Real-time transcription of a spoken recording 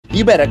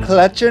You better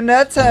clutch your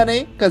nuts,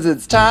 honey, because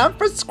it's time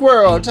for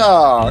Squirrel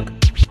Talk.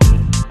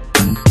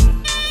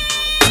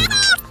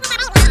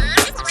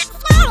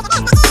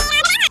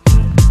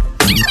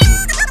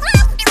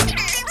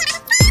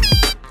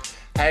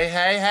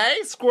 Hey,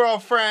 squirrel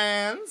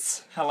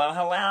friends. Hello,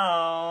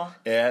 hello.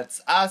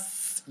 It's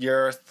us,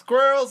 your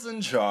squirrels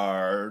in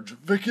charge,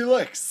 Vicky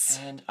Licks.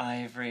 And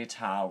Ivory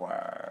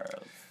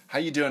Towers. How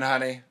you doing,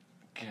 honey?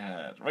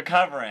 Good.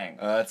 Recovering.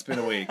 It's been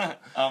a week.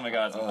 Oh my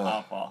god, it's been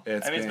awful.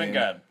 It's been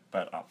good,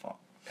 but awful.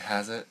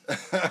 Has it?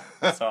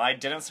 So I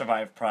didn't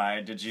survive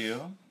Pride, did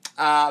you?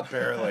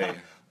 Barely.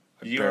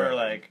 You were,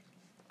 like,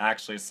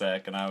 actually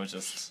sick, and I was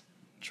just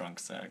drunk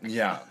sick.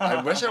 Yeah,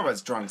 I wish I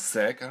was drunk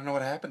sick. I don't know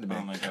what happened to me.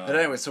 Oh my god. But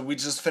anyway, so we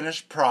just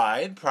finished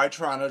Pride. Pride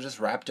Toronto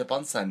just wrapped up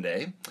on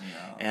Sunday.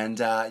 Yeah. And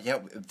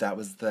that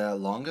was the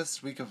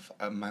longest week of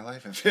my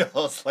life, it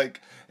feels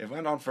like. It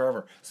went on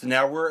forever. So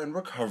now we're in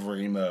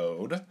recovery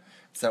mode.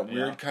 It's that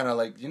weird kind of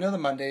like, the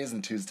Mondays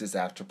and Tuesdays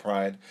after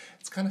Pride.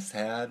 It's kind of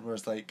sad where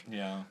it's like,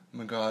 oh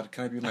my god,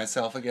 can I be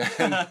myself again?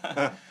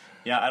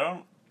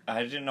 Yeah,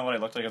 I didn't know what I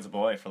looked like as a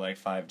boy for like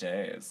 5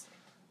 days.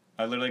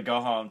 I literally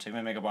go home, take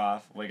my makeup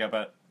off, wake up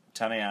at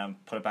 10 a.m.,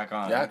 put it back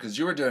on. Yeah, because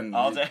you were doing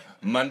all day.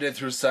 Monday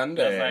through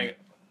Sunday. It's like,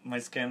 my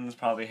skin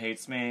probably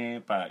hates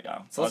me, but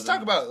yeah. So let's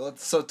talk about,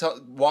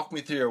 walk me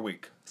through your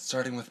week,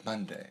 starting with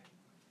Monday.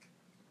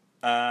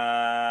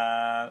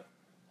 Monday.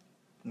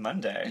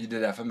 You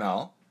did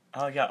FML.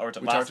 Oh yeah, we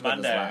talked about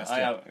Monday. This last,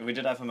 yeah, we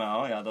did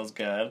FML. Yeah, that was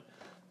good.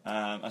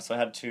 So I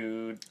had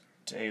 2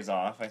 days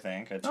off. I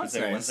think I had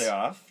Tuesday, and Wednesday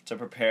off to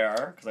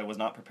prepare because I was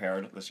not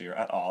prepared this year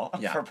at all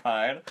for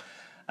Pride.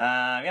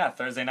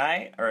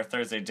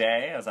 Thursday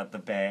day, I was at the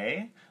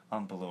Bay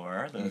on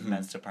Bloor, the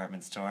men's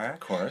department store. Of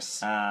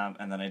course.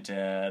 And then I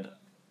did.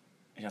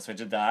 So I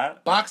did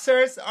that.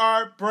 Boxers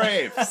are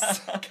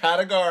Braves.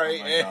 Category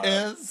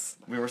is.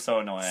 We were so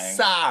annoying.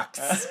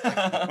 Socks.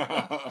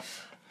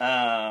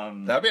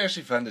 That'd be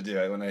actually fun to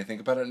do when I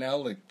think about it now.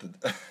 Like,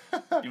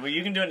 well,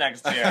 you can do it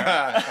next year.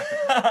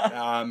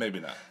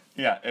 Maybe not.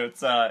 Yeah, it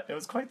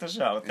was quite the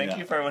show. Thank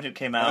you for everyone who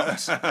came out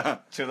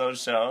to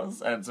those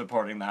shows and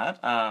supporting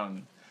that.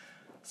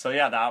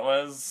 That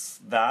was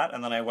that,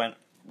 and then I went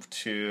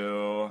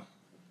to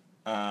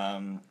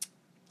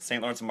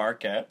St. Lawrence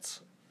Market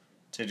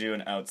to do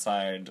an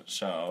outside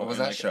show. What was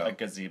that show? A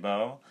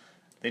gazebo.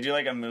 They do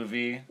like a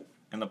movie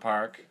in the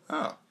park.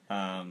 Oh.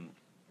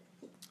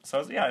 So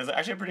it was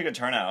actually a pretty good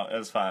turnout. It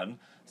was fun.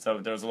 So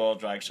there was a little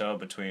drag show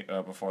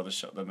before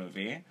the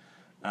movie,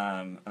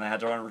 and I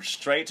had to run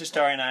straight to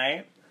Starry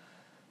Night.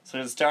 So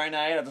it was Starry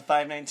Night at the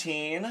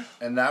 519.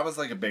 And that was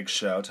like a big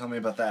show. Tell me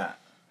about that.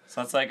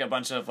 So it's like a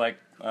bunch of like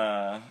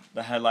the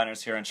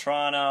headliners here in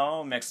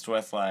Toronto mixed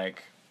with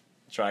like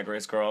Drag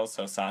Race girls.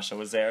 So Sasha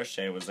was there,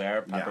 Shay was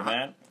there,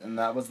 Peppermint. Yeah. And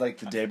that was like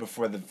the day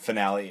before the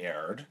finale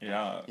aired.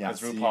 Yeah,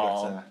 because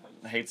Rupaul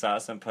hates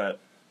us and put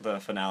the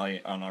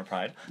finale on our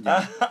Pride.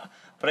 Yeah.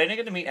 But I didn't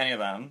get to meet any of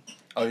them.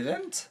 Oh, you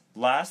didn't?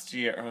 Last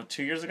year, or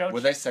 2 years ago.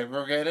 Were they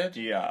segregated?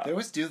 Yeah. They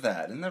always do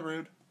that. Isn't that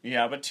rude?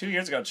 Yeah, but 2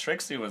 years ago,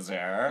 Trixie was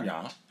there.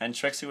 Yeah. And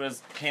Trixie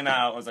came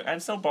out, was like, I'm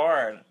so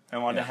bored,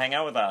 and wanted to hang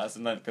out with us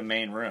in the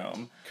main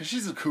room. Because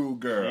she's a cool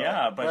girl.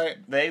 Yeah, but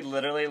they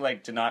literally,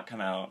 like, did not come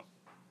out.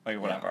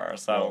 Like, whatever. Yeah.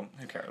 So,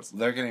 who cares?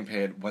 They're getting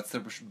paid. What's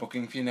their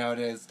booking fee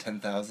nowadays?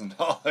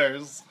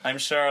 $10,000. I'm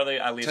sure they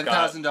at least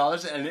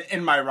 $10,000, and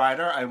in my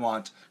rider, I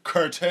want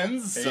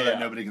curtains so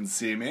that nobody can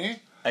see me.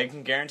 I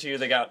can guarantee you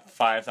they got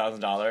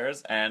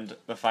 $5,000, and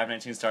the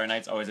 519 Starry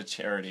Night's always a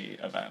charity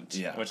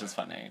event, which is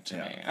funny to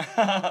me.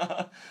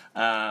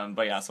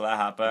 But yeah, so that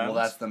happened. Well,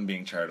 that's them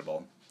being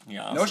charitable.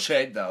 Yeah. No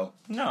shade, though.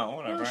 No,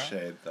 whatever. No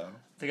shade, though.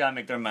 They gotta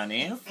make their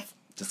money.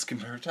 Just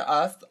compared to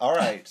us? All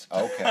right.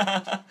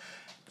 Okay.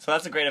 So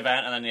that's a great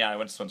event, and then I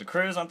went to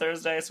cruise on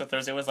Thursday. So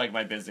Thursday was like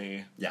my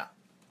busy. Yeah.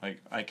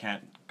 Like I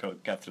can't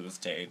get through this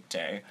day.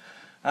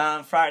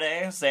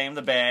 Friday, same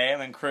the Bay, and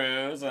then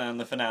cruise, and then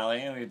the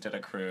finale. We did a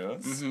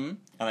cruise, and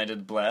I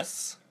did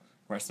Bliss.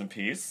 Rest in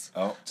peace.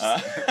 Oh,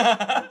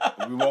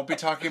 we won't be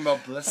talking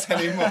about Bliss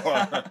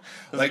anymore.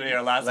 This will be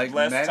our last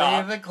Bliss many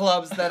talk. of the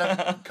clubs that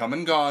have come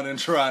and gone in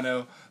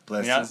Toronto,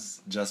 Bliss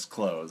is just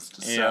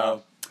closed.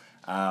 So.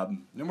 No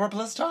more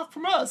Bliss talk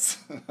from us.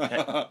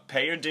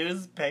 Pay your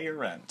dues, pay your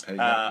rent. You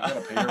gotta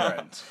pay your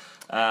rent.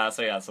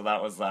 So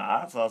that was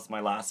that. So that was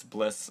my last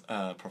Bliss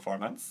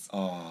performance.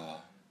 Oh.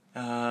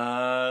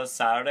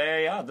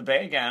 Saturday, the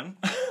Bay again.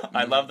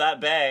 I love that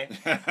Bay.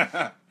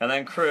 And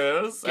then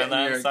cruise, and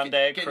then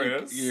Sunday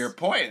cruise. Your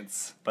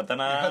points. But then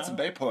you had some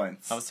Bay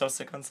points. I was so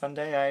sick on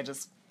Sunday, I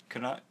just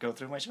could not go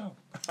through my show.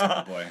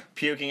 Oh boy.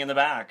 Puking in the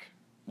back.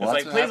 It's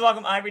like, please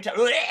welcome Ivory Town.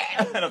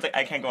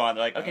 I can't go on.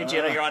 They're like, okay,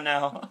 Gina, you're on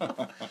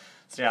now.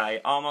 So I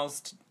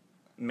almost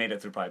made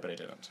it through Pride, but I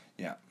didn't.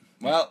 Yeah.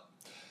 Well.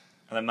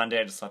 And then Monday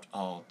I just slept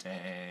all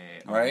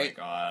day. Oh right?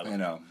 my god. I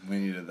know. We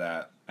needed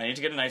that. I need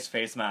to get a nice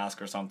face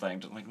mask or something.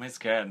 Just like my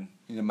skin.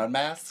 You need a mud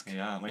mask?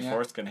 Yeah, my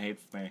foreskin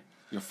hates me.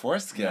 Your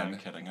foreskin? No, I'm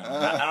kidding.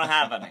 I don't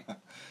have any.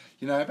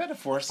 I bet a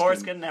foreskin.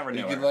 Foreskin never knew.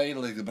 You could lay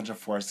like a bunch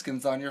of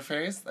foreskins on your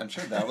face. I'm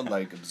sure that would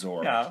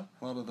absorb. Yeah.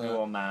 A lot of the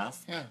little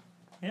mask. Yeah.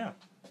 Yeah.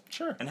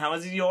 Sure. And how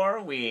was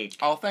your week?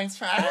 Oh, thanks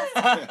for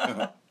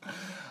asking.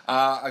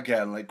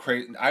 Again, like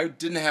I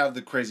didn't have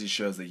the crazy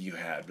shows that you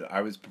had, but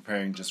I was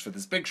preparing just for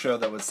this big show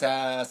that was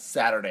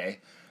Saturday,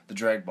 the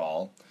Drag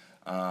Ball.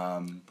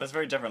 But it's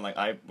very different. Like,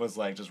 I was,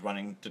 like, just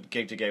running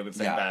gig to gig with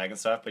the same bag and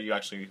stuff, but you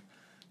actually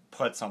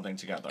put something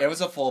together. It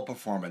was a full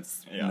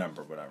performance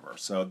number, whatever.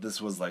 So this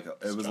was, like,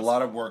 it was a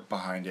lot of work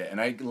behind it. And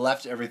I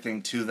left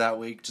everything to that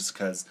week just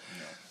because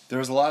there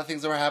was a lot of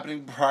things that were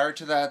happening prior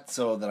to that,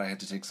 so that I had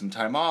to take some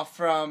time off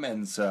from.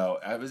 And so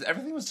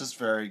everything was just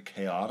very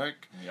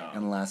chaotic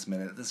and last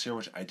minute this year,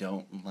 which I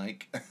don't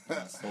like.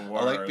 That's the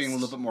worst. I like being a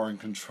little bit more in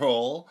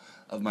control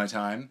of my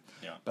time.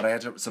 Yeah. But I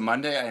had to. So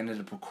Monday, I ended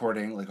up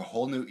recording like a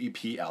whole new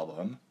EP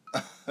album,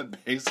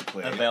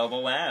 basically.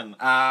 Available when?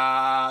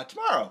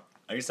 Tomorrow.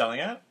 Are you selling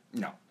it?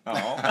 No.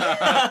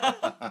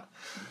 Oh.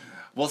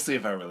 We'll see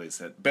if I release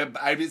it.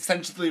 But I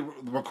essentially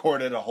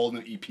recorded a whole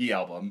new EP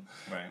album,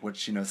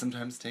 which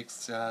sometimes takes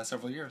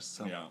several years.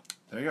 So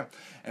there you go.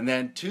 And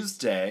then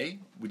Tuesday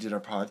we did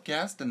our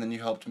podcast, and then you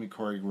helped me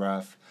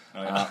choreograph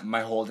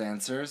my whole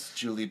dancers,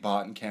 Julie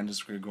Bott and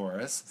Candice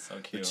Gregoris. So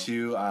cute. The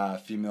two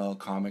female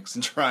comics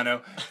in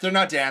Toronto. They're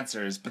not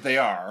dancers, but they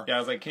are. Yeah, I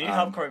was like, can you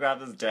help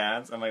choreograph this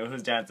dance? I'm like,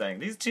 who's dancing?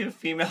 These two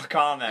female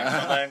comics.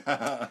 I'm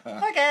like,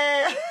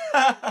 okay.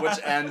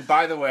 And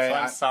by the way, so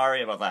I'm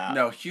sorry about that.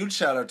 No, huge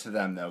shout out to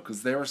them though,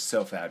 because they were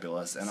so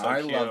fabulous, and I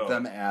loved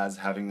them as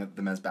having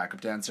them as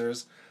backup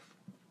dancers.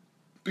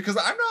 Because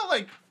I'm not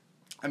like.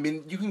 I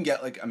mean, you can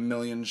get like a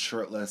million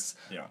shirtless,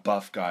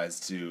 buff guys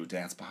to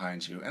dance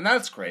behind you, and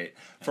that's great.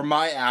 For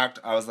my act,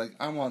 I was like,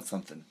 I want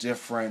something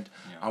different.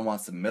 I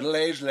want some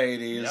middle-aged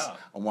ladies.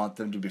 I want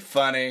them to be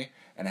funny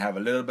and have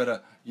a little bit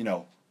of,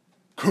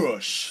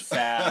 kush.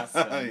 Sass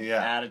and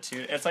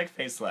attitude. It's like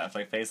Facelift.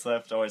 Like,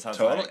 Facelift always has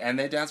and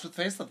they dance with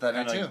Facelift that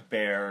night, too.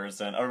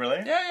 Bears and... Oh,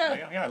 really?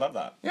 Yeah, I love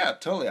that. Yeah,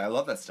 totally. I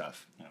love that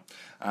stuff.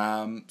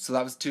 Yeah. So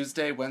that was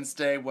Tuesday.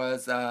 Wednesday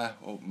was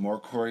more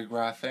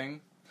choreographing.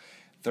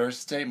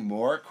 Thursday,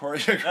 more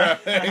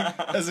choreographing,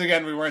 because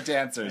again, we weren't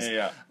dancers.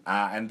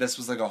 And this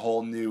was like a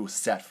whole new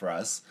set for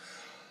us.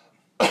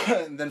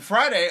 And then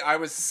Friday, I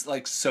was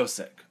like so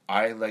sick.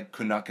 I like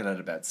could not get out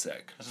of bed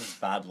sick. This is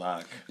bad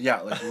luck. Yeah,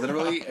 like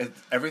literally,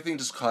 everything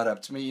just caught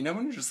up to me. You know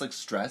when you're just like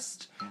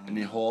stressed and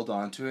you hold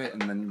on to it,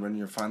 and then when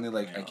you're finally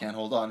like, I can't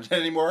hold on to it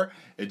anymore,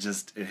 it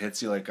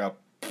hits you like a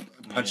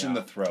punch in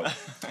the throat.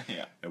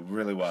 It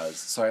really was.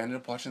 So I ended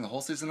up watching the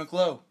whole season of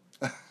Glow.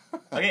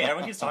 Okay,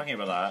 everyone keeps talking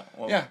about that.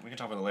 Well, we can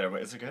talk about it later,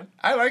 but is it good?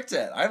 I liked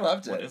it. I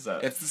loved it. What is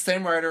it? It's the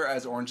same writer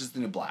as Orange is the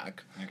New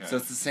Black. Okay. So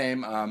it's the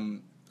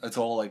same, it's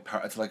all like,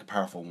 it's like a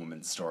powerful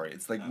woman's story.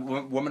 It's like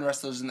women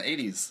wrestlers in the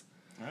 80s.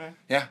 Alright.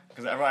 Yeah.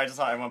 Because I just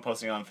saw everyone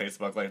posting it on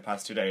Facebook like the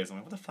past 2 days. I'm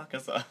like, what the fuck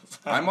is that?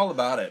 I'm all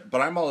about it, but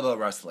I'm all about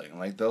wrestling.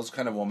 Like, those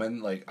kind of women,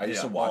 like, I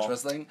used to watch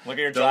wrestling. Look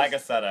at your drag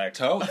aesthetic.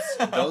 Totes.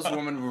 Those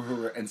women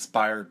who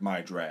inspired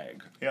my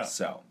drag. Yeah.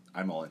 So...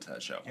 I'm all into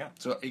that show. Yeah.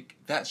 So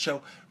that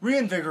show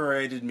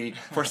reinvigorated me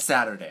for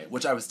Saturday,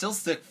 which I was still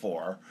sick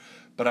for,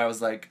 but I was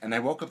like, and I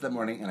woke up that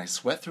morning and I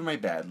sweat through my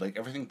bed, like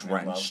everything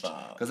drenched.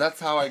 Because that's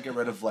how I get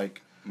rid of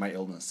like my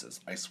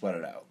illnesses. I sweat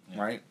it out,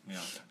 right? Yeah.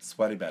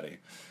 Sweaty Betty.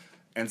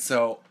 And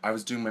so I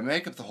was doing my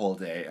makeup the whole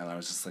day and I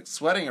was just like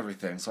sweating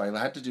everything. So I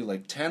had to do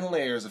like 10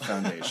 layers of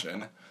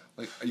foundation.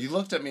 Like, you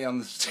looked at me on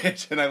the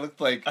stage, and I looked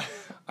like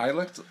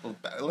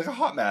a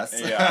hot mess.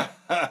 Yeah.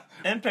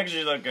 In pictures,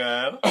 you look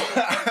good.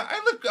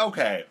 I look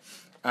okay.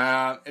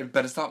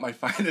 But it's not my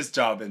finest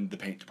job in the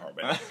paint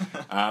department.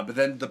 But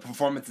then the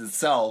performance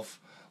itself,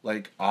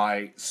 like,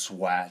 I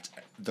sweat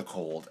the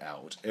cold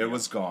out. It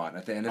was gone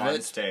at the end of it.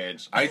 On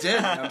stage. I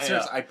did. I'm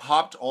serious. I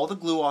popped all the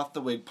glue off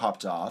the wig,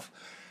 popped off.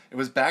 It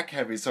was back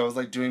heavy, so I was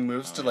like doing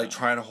moves to like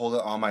trying to hold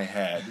it on my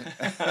head.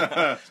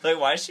 Like,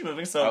 why is she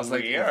moving so weird? I was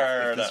like,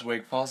 if this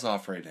wig falls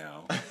off right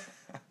now,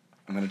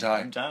 I'm gonna die.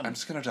 I'm done. I'm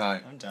just gonna die.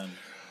 I'm done.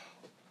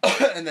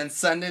 And then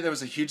Sunday there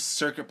was a huge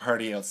circuit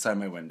party outside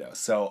my window.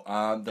 So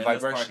the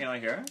vibration. This parking lot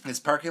here. This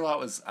parking lot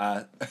was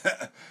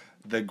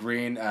the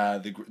green,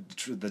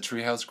 the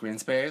treehouse green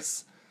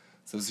space.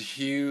 So it was a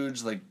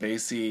huge like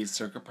bassy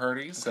circuit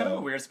party. It's kind of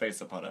a weird space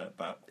to put it,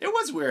 but it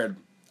was weird.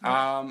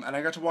 And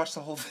I got to watch the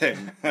whole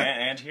thing.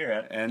 and hear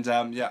it. And,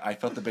 I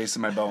felt the bass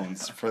in my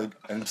bones. And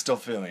I'm still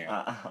feeling it.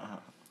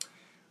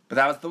 But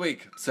that was the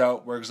week.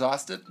 So, we're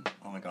exhausted.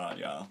 Oh my god,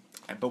 yeah.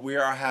 But we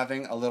are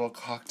having a little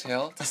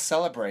cocktail to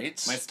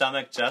celebrate. My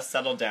stomach just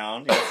settled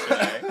down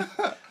yesterday.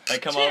 I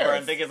come over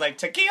and Vic is like,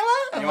 tequila?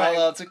 You want a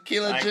little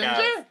tequila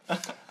ginger?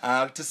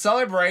 To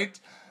celebrate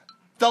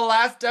the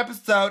last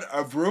episode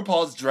of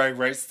RuPaul's Drag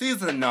Race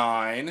Season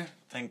 9.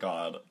 Thank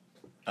God.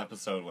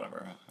 Episode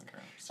whatever.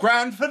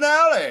 Grand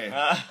finale!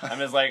 I'm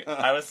just like,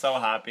 I was so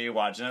happy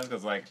watching this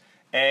because, like,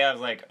 I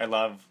was like, I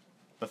love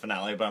the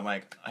finale, but I'm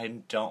like, I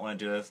don't want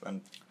to do this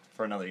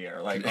for another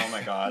year. Like, oh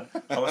my god.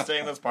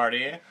 Hosting this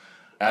party.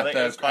 At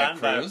the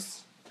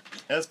cruise?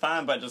 It was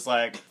fun, but just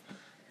like,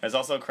 it's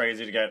also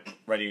crazy to get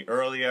ready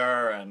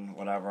earlier and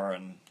whatever,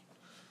 and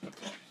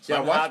So yeah,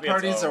 I'm watch happy it's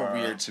parties are over.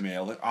 weird to me.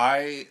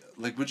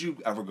 Would you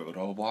ever go to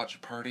a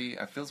watch party?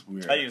 It feels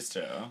weird. I used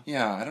to.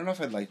 Yeah, I don't know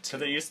if I'd like to. So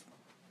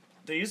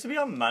they used to be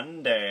on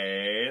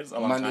Mondays a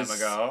long time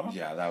ago.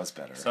 Yeah, that was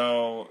better.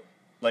 So,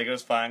 like, it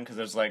was fun because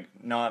it was, like,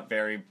 not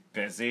very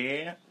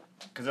busy.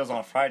 Because it was on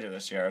a Friday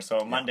this year.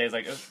 So, Mondays,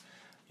 like,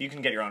 you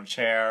can get your own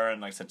chair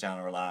and, like, sit down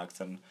and relax.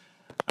 And,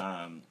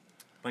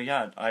 but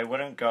yeah, I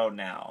wouldn't go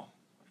now.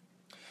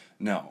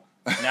 No.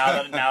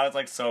 now it's,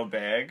 like, so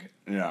big.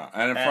 Yeah,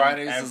 and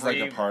Fridays is, like,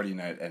 a party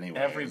night anyway.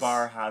 Every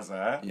bar has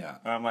it. Yeah.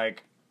 And I'm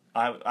like,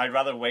 I'd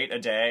rather wait a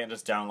day and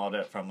just download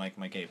it from, like,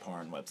 my gay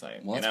porn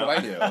website. Well, that's what I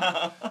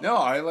do. No,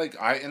 I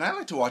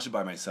like to watch it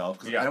by myself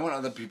because I don't want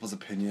other people's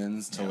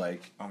opinions to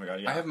like. Oh my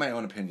god, yeah. I have my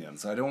own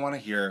opinions, so I don't want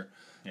to hear.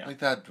 Yeah. Like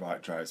that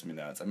drives me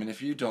nuts. I mean,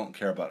 if you don't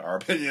care about our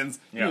opinions,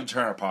 you can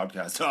turn our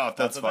podcast off.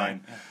 That's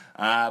fine.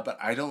 But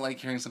I don't like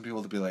hearing some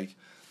people to be like,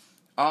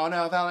 "Oh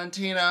no,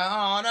 Valentina!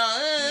 Oh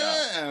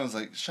no!" And I was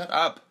like, "Shut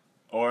up."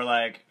 Or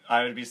like,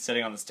 I would be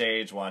sitting on the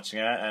stage watching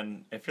it,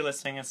 and if you're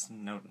listening, it's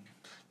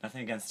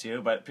nothing against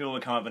you, but people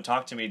would come up and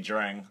talk to me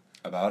during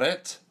about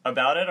it or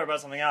about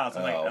something else.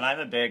 I'm like, and I'm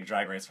a big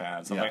Drag Race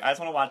fan, so I'm like, I just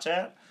want to watch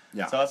it.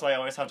 Yeah. So that's why I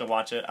always have to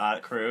watch it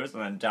at cruise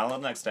and then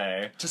download the next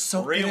day. Just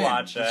so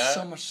rewatch it. There's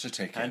so much to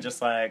take in. And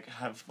just like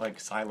have like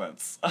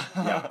silence.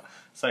 Yeah.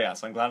 So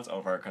I'm glad it's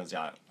over because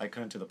I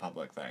couldn't do the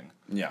public thing.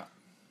 Yeah.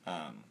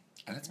 And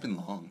it's been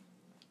long.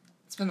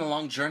 It's been a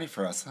long journey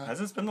for us, huh? Has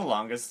this been the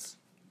longest?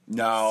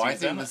 No, season? I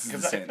think this is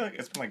insane. I feel like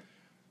it's been like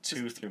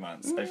 2-3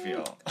 months. I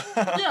feel.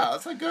 Yeah,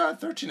 it's like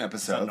 13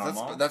 episodes.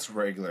 That that's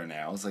regular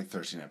now. It's like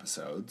 13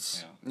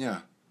 episodes. Yeah.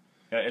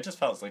 Yeah, it just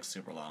felt like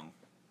super long.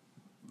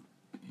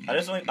 I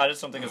just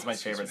don't think it's my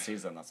favorite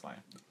season. That's why.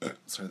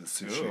 Sorry, the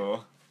sushi. Ooh.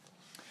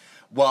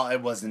 Well,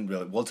 it wasn't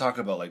really. We'll talk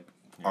about like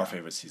our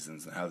favorite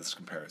seasons and how this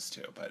compares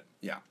to. But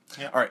yeah.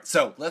 All right,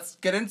 so let's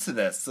get into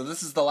this. So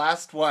this is the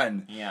last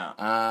one.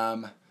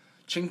 Yeah.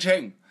 Ching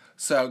Ching.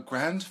 So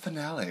grand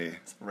finale.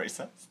 It's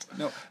racist.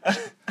 No.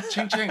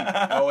 Ching Ching.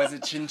 Oh, is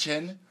it Chin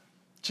Chin?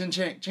 Chin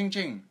Ching. Ching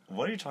Ching.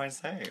 What are you trying to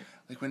say?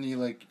 Like when you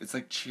like, it's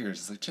like cheers.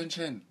 It's like Chin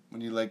Chin. When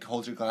you like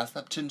hold your glass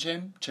up, Chin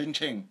Chin. Ching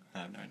Ching. I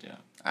have no idea.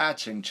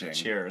 Ching Ching.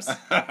 Cheers.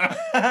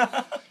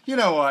 You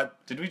know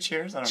what? Did we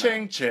cheers? I don't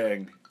Ching know.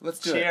 Ching. Let's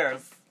do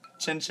Cheers. it.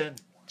 Chin chin.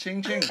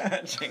 Ching Ching.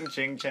 Ching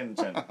ching chin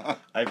chin.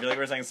 I feel like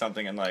we're saying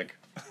something in like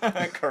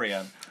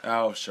Korean.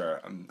 Oh,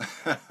 sure.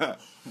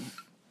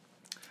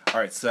 All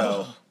right,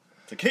 so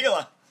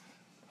tequila.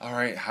 All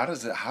right, how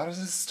does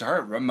it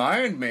start?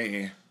 Remind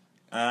me.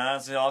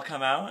 So they all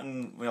come out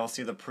and we all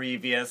see the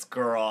previous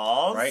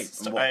girls. Right.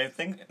 I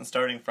think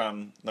starting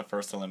from the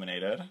first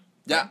eliminated.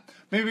 Yeah.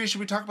 Maybe should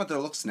we talk about their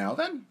looks now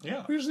then?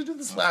 Yeah. We usually do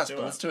this last,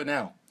 but let's do it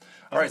now.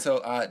 All right,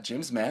 so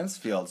James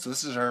Mansfield. So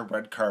this is her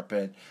red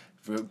carpet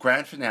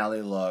grand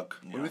finale look.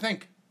 What do we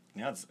think?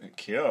 Yeah, it's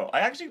cute.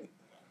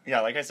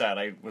 Like I said,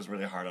 I was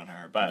really hard on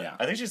her, but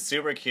I think she's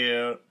super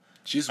cute.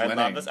 She's winning.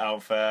 I love this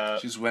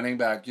outfit. She's winning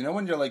back. You know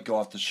when you're like go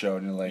off the show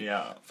and you're like,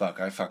 fuck,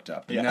 I fucked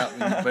up.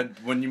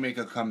 But when you make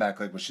a comeback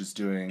like what she's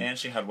doing. And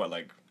she had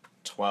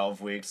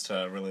 12 weeks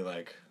to really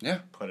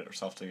put it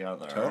herself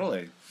together.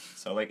 Totally.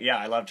 So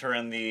I loved her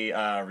in the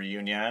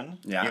reunion.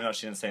 Yeah. Even though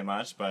she didn't say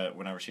much, but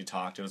whenever she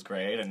talked, it was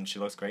great, and she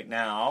looks great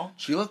now.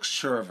 She looks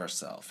sure of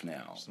herself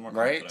now. She's more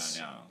right? confident,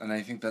 yeah. And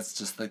I think that's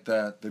just like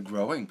the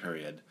growing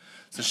period.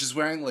 So she's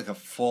wearing like a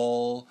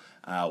full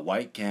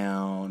white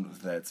gown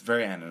that's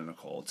very Anna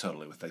Nicole,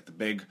 totally, with like the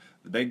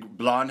big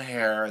blonde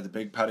hair, the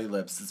big putty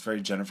lips. It's very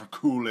Jennifer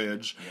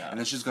Coolidge. Yeah. And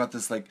then she's got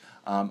this like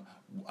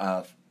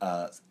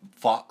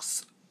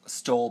fox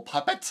stole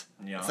puppet.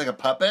 Yeah. It's like a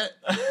puppet.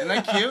 Isn't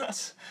that cute?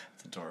 It's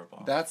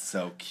adorable. That's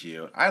so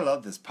cute. I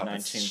love this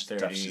puppet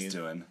stuff she's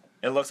doing.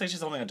 It looks like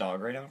she's holding a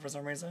dog right now for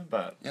some reason,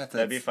 but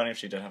that'd be funny if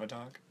she did have a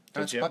dog.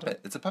 It's a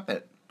puppet. It's a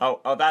puppet.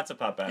 Oh, that's a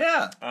puppet.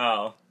 Yeah.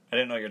 Oh, I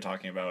didn't know what you were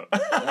talking about.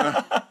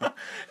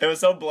 It was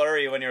so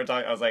blurry when you were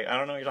talking. I was like, I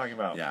don't know what you're talking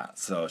about. Yeah,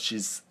 so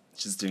she's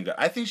doing good.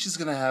 I think she's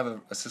going to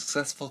have a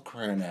successful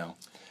career now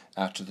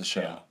after the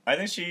show. Yeah. I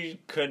think she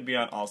could be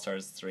on All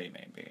Stars 3,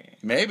 maybe.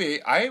 Maybe.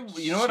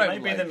 You know what I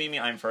might be the Mimi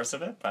I'm first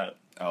of it, but...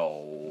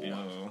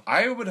 Oh.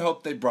 I would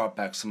hope they brought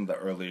back some of the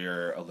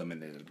earlier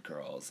eliminated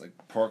girls. Like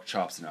Pork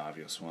Chop's an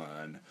obvious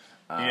one.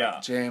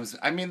 James.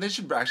 I mean, they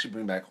should actually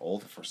bring back all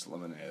the first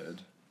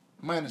eliminated.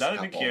 Minus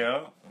That'd be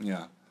cute.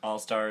 Yeah. All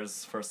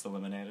Stars first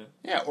eliminated.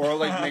 Yeah, or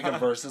like make a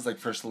versus like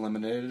first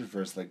eliminated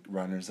versus like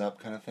runners up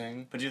kind of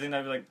thing. But do you think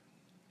that'd be like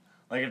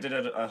if they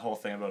did a whole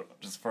thing about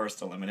just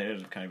first eliminated,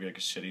 it'd kind of be like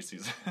a shitty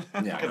season.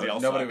 Yeah,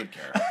 nobody would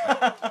care.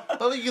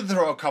 But you could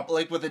throw a couple,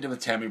 like what they did with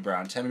Tammy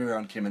Brown. Tammy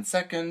Brown came in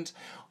second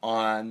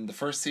on the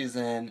first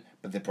season,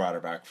 but they brought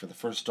her back for the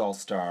first All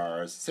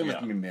Stars. Same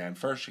with Mimi Man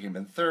first, she came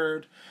in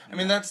third. I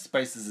mean, that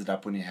spices it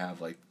up when you have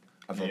like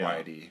a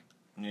variety.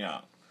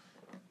 Yeah.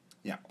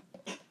 Yeah.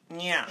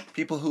 Yeah.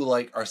 People who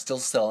are still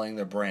selling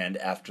their brand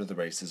after the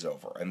race is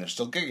over, and they're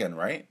still gigging,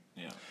 right?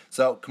 Yeah.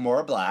 So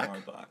Kimora Black.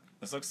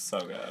 This looks so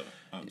good.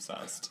 I'm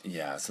obsessed.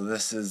 Yeah, so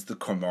this is the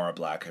Kimura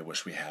black I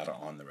wish we had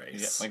on the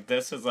race. Yeah, like,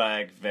 this is,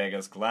 like,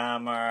 Vegas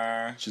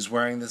glamour. She's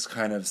wearing this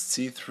kind of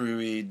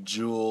see-through-y,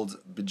 bejeweled,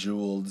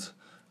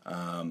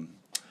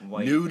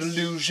 nude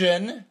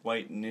illusion.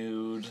 White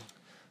nude.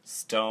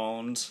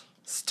 Stoned.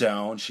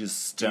 She's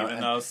stoned.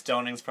 Even though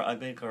stoning's for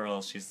ugly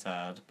girls, she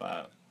said,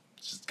 but...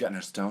 She's getting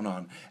her stone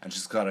on, and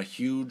she's got a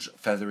huge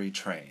feathery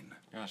train.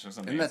 Yeah, she looks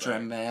amazing. Isn't that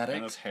dramatic?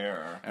 And this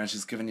hair. And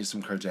she's giving you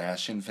some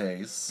Kardashian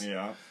face.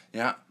 Yeah.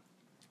 Yeah.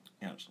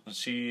 Yeah,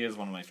 she is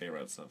one of my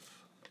favorites of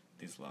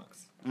these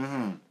looks.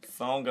 Mm-hmm.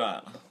 So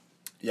good.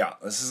 Yeah,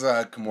 this is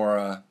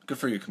Kimura. Good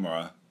for you,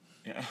 Kimura.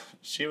 Yeah,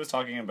 she was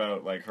talking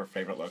about, like, her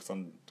favorite looks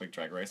on, like,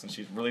 Drag Race, and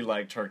she really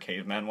liked her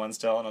caveman one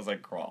still, and I was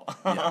like, girl.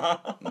 Yeah.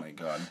 Oh my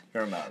god.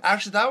 You're a mess.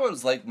 Actually, that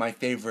was, like, my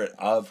favorite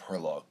of her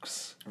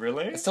looks.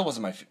 Really? It still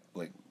wasn't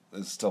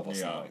it still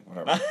wasn't, Yeah. like,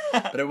 whatever.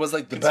 But it was,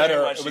 like, the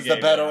better, it was the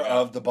better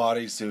of the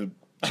bodysuit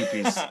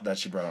two-piece that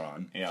she brought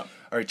on. Yeah. All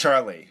right,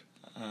 Charlie.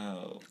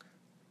 Oh.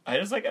 I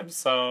just, like, I'm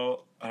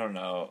so, I don't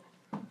know.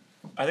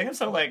 I think I'm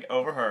so, like,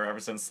 over her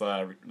ever since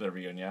the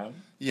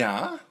reunion.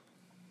 Yeah?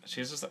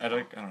 She's just, I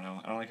don't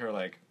know. I don't like her,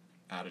 like,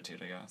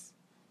 attitude, I guess.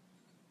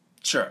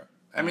 Sure.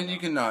 I mean, you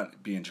can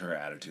not be into her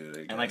attitude,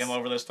 I guess. And, like, I'm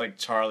over this, like,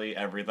 Charlie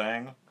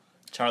everything.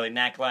 Charlie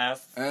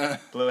necklace,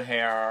 blue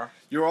hair.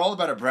 You were all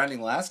about her branding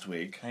last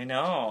week. I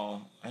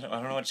know. I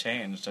don't know what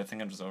changed. I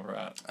think I'm just over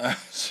it.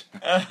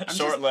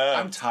 Short-lived.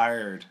 I'm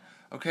tired.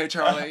 Okay,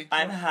 Charlie?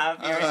 I'm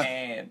half your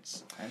age.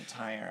 I'm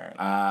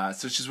tired.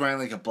 So she's wearing,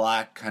 like, a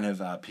black kind of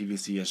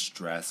PVC-ish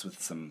dress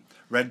with some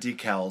red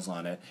decals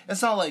on it.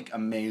 It's not, like,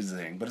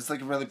 amazing, but it's,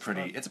 like, really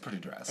pretty. It's a pretty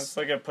dress. It's,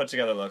 like, a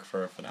put-together look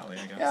for a finale,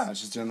 I guess. Yeah,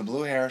 she's doing the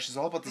blue hair. She's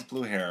all about this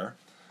blue hair.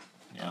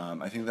 Yeah.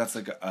 I think that's,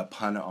 like, a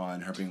pun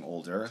on her being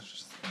older.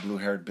 She's a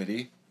blue-haired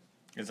biddy.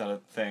 Is that a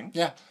thing?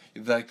 Yeah.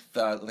 Like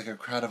a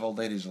crowd of old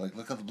ladies are like,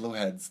 look at the blue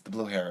heads, the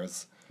blue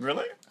hairs.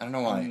 Really? I don't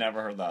know why. I've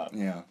never heard that.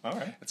 Yeah. All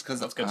right. It's because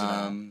that's good to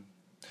know.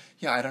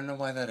 Yeah, I don't know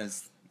why that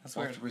is. That's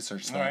we'll weird. have to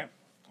research that. All right.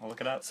 I'll look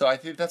it up. So I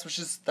think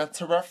that's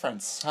her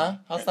reference, huh?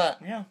 How's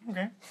that? Yeah,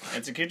 okay.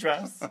 It's a cute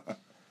dress.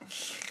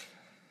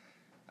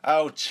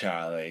 Oh,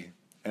 Charlie.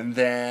 And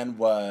then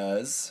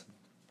was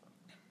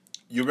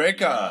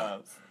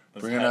Eureka.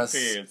 Bringing us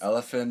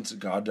Elephant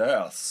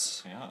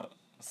Goddess. Yeah,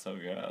 so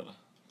good.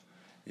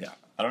 Yeah.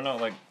 I don't know,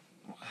 like,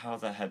 how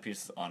that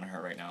headpiece is on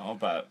her right now,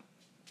 but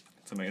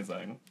it's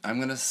amazing. I'm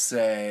gonna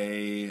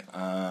say,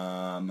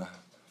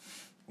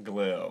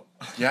 glue.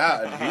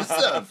 Yeah,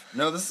 adhesive.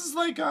 No, this is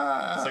like,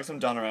 It's like some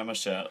Donnorama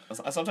shit.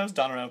 Sometimes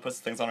Donnorama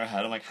puts things on her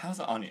head. I'm like, how's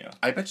it on you?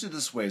 I bet you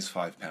this weighs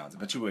 5 pounds. I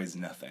bet you it weighs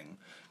nothing.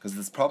 Because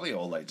it's probably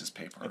all, like, just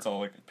paper. It's all,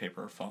 like,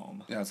 paper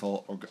foam. Yeah, it's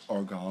all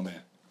origami.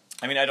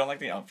 I mean, I don't like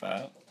the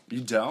outfit.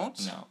 You don't?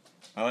 No.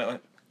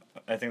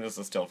 I think this is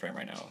a still frame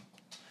right now.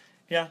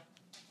 Yeah.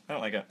 I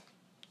don't like it.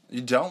 You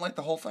don't like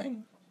the whole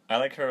thing? I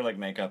like her, like,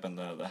 makeup and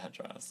the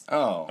headdress.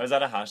 Oh. Is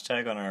that a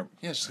hashtag on her?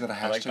 Yeah, she's got a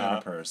hashtag on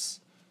her purse.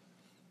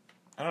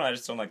 I don't know, I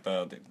just don't like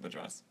the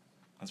dress.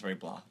 That's very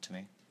blah to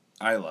me.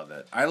 I love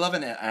it. I love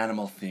an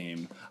animal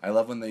theme. I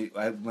love when they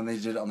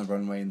did it on the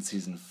runway in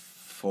season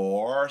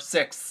 4 or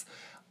 6.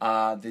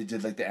 They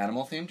did, like, the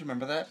animal theme. Do you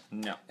remember that?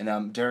 No.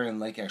 And Darian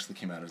Lake actually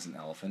came out as an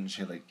elephant.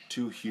 She had, like,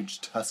 2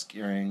 huge tusk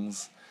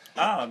earrings.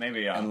 Oh,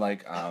 maybe, yeah. And,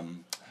 like,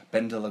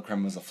 Ben de la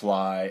Creme was a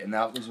fly. And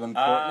that was when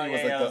Courtney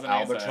was, like, the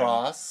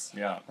albatross.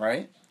 Yeah.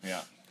 Right?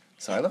 Yeah.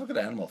 So I love a good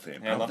animal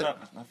theme. Yeah, I love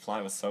that. That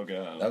fly was so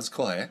good. That was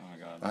cool, eh? Oh, my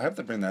God. I hope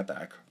they bring that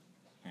back.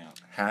 Yeah.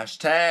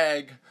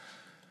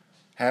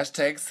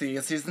 Hashtag see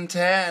you season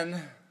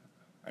 10.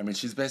 I mean,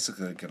 she's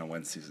basically gonna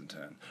win season 10.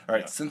 All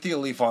right, Yeah. Cynthia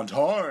Lee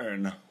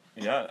Fontaine.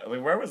 Yeah,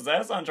 like, where was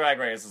this on Drag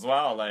Race as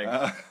well? Like,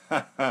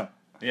 yeah,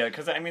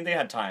 because, I mean, they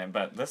had time,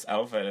 but this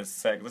outfit is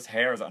sick. This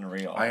hair is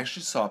unreal. I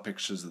actually saw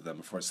pictures of them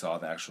before I saw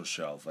the actual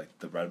show of, like,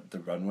 the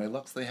runway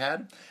looks they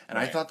had, and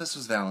Right. I thought this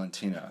was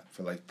Valentina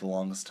for, like, the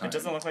longest time. It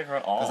doesn't look like her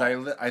at all.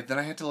 Because then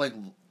I had to, like,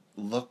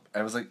 look.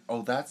 I was like,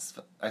 oh,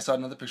 I saw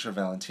another picture of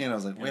Valentina. I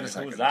was like, wait a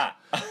second. Who's that?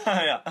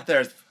 Yeah.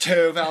 There's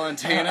 2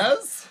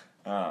 Valentinas.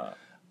 Uh,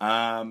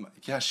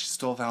 Yeah, she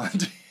stole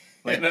Valentina's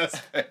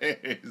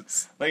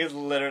face. Like, it's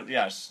literally,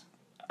 yeah.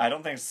 I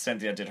don't think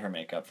Cynthia did her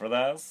makeup for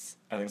this.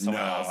 I think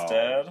someone No. else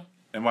did.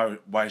 And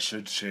why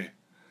should she?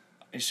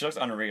 She looks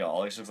unreal.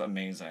 Like, she looks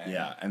amazing.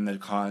 Yeah, and the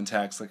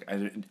contacts, like,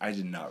 I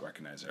did not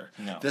recognize her.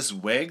 No. This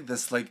wig,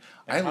 this, like,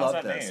 And I how's love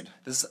that this. made?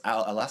 This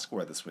Alaska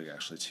wore this wig,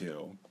 actually,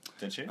 too.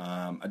 Did she?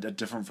 A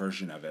different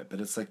version of it, but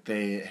it's like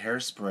they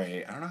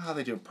hairspray. I don't know how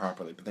they do it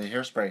properly, but they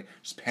hairspray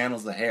just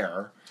panels the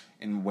hair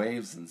in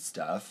waves and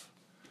stuff.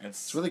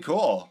 It's really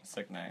cool.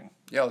 Sickening.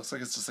 Yeah, it looks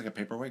like it's just like a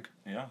paper wig.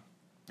 Yeah.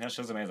 Yeah, she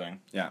was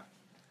amazing. Yeah.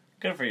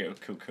 Good for you,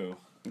 Cuckoo.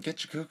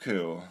 Get your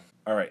cuckoo.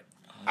 All right.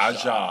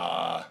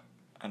 Aja.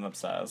 I'm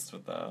obsessed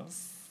with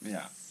this.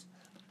 Yeah.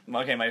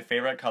 Okay, my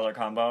favorite color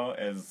combo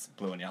is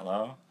blue and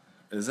yellow.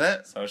 Is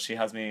it? So she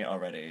has me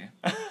already.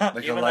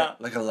 Like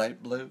a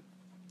light blue?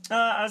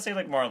 I would say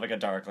like more like a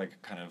dark,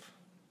 like kind of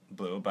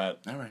blue, but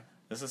All right.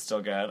 this is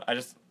still good. I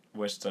just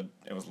wish that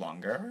it was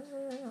longer.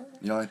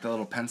 You like the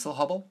little pencil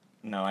hubble?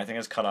 No, I think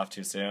it's cut off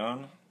too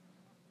soon.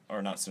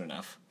 Or not soon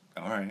enough.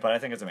 Alright. But I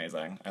think it's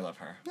amazing. I love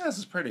her. Yeah, this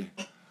is pretty.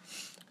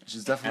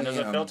 She's definitely... And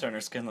there's a filter and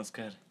her skin looks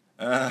good.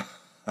 Yeah,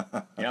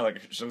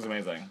 like, she looks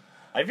amazing.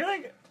 I feel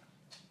like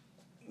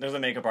there's a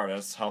makeup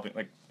artist helping...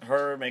 Like,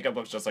 her makeup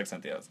looks just like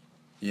Cynthia's.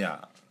 Yeah.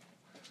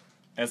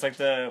 And it's like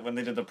when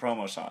they did the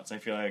promo shots. I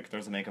feel like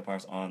there's a makeup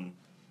artist on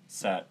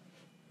set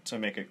to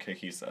make it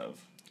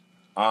cohesive.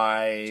 Do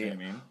you know what I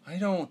mean? I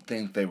don't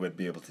think they would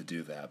be able to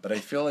do that, but I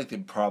feel like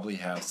they'd probably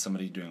have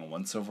somebody doing a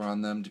once-over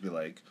on them to be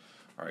like,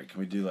 all right, can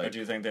we do like... Or do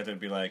you think that they'd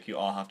be like, you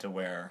all have to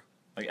wear...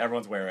 Like,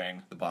 everyone's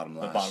wearing... The bottom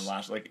lash. The bottom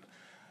lash. Like,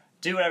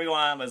 do whatever you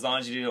want, but as long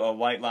as you do a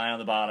white line on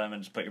the bottom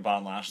and just put your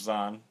bottom lashes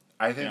on.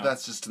 I think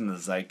that's just in the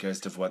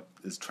zeitgeist of what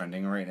is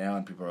trending right now,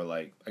 and people are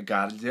like, I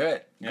gotta do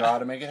it.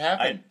 Gotta make it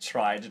happen. I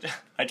tried to do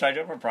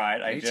it for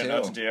Pride. I didn't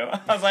know what to do.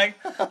 I was like,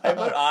 I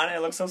put it on, and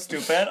it looks so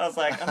stupid. I was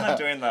like, I'm not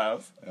doing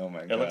those. Oh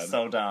my god. It looks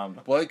so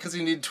dumb. Well, because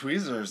you need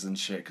tweezers and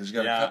shit, because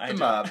you gotta cut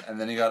them up, and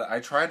then you gotta... I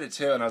tried it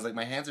too, and I was like,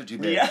 my hands are too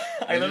big. Yeah,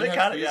 I literally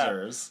cut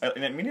tweezers. it,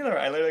 yeah. Me neither.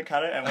 I literally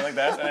cut it, and went like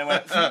this,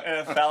 and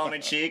it fell on my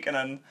cheek, and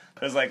then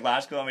there's like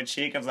lash glue on my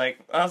cheek. I was like,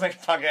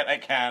 fuck it, I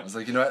can't. I was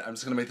like, you know what? I'm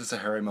just gonna make this a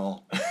hairy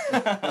mole.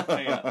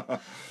 Yeah,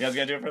 I was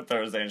gonna do it for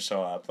Thursday and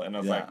show up, and I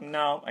was like,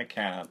 no, I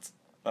can't.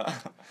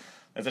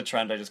 It's a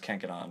trend I just can't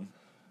get on.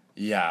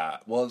 Yeah,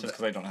 well, just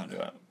because I don't know how to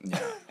do it. Yeah,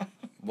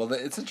 well,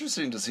 it's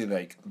interesting to see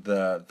like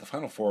the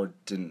Final Four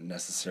didn't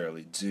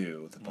necessarily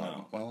do the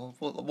bottom. No.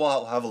 Well,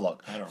 we'll have a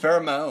look.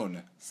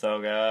 Pheromone. So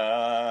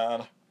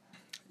good.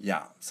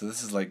 Yeah, so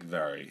this is like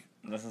very.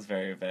 This is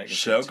very big.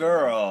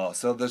 Showgirl.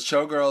 So the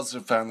showgirls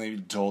have finally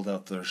doled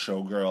out their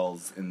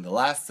showgirls in the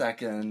last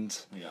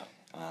second. Yeah.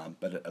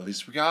 But at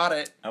least we got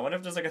it. I wonder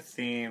if there's like a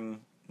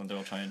theme that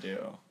they're trying to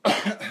do.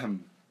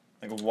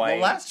 Like white.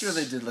 Well, last year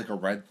they did like a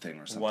red thing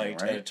or something,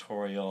 white right?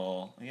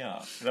 Editorial.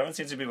 Yeah. Everyone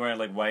seems to be wearing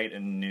like white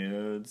and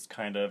nudes,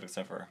 kind of,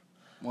 except for...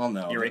 Well,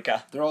 no.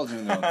 Eureka. They're all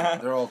doing their own thing.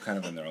 They're all kind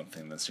of in their own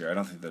thing this year. I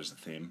don't think there's a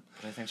theme.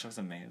 But I think she looks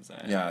amazing.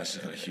 Yeah,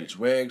 she's got a huge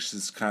wig.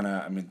 She's kind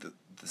of... I mean,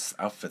 this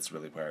outfit's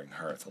really wearing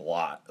her. It's a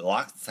lot. A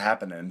lot's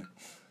happening.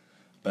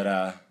 But,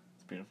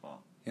 it's beautiful.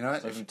 You know what?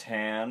 It's looking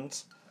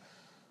tanned.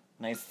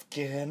 Nice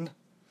skin.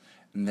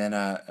 And then,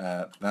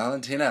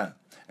 Valentina.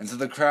 And so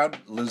the crowd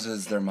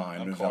loses their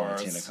mind when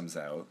course. Valentina comes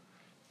out.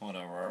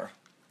 Whatever.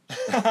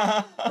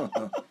 Yeah,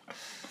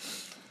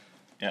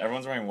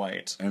 everyone's wearing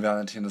white. And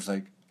Valentina's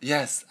like,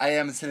 yes, I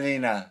am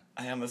Selena.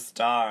 I am a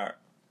star.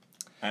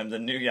 I'm the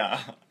new,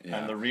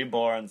 I'm the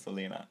reborn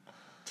Selena.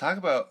 Talk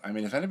about, I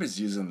mean, if anybody's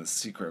using The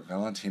Secret,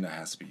 Valentina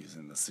has to be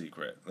using The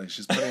Secret. Like,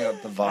 she's putting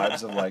out the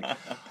vibes of, like,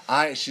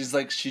 she's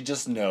like, she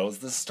just knows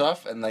this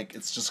stuff, and, like,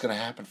 it's just gonna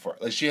happen for her.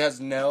 Like, she has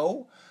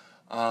no,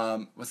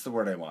 what's the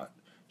word I want?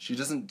 She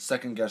doesn't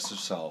second-guess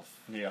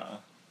herself. Yeah.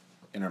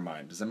 In her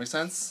mind. Does that make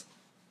sense?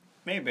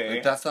 Maybe.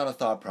 Like, that's not a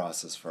thought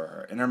process for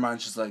her. In her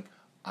mind, she's like,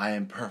 I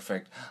am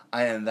perfect.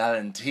 I am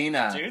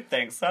Valentina. Do you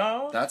think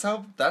so? Do you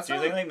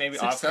think, like, maybe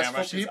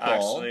off-camera she's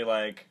actually,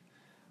 like,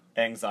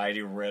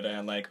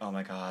 anxiety-ridden, like, oh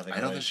my god. I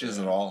don't think she is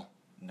at all.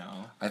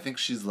 No. I think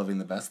she's living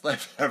the best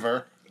life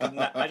ever.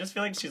 I just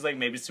feel like she's, like,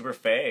 maybe super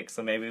fake,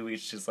 so maybe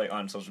she's, like,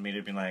 on social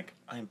media being like,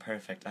 I'm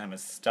perfect, I'm a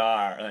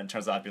star, and then it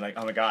turns out being like,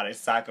 oh my god, I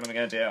suck, what am I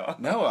gonna do?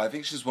 No, I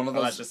think she's one of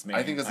those, that's just me.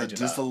 I think it's a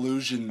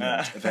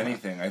disillusionment, if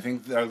anything. I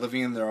think they're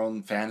living in their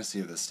own fantasy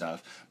of this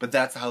stuff, but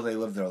that's how they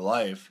live their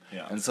life.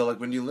 Yeah. And so, like,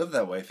 when you live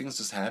that way, things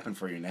just happen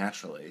for you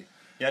naturally.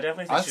 Yeah, I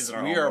definitely think she's in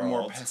her own we are world.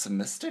 more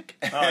pessimistic.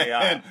 Oh, yeah.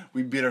 And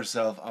we beat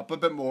ourselves up a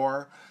bit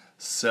more,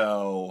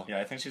 so... Yeah,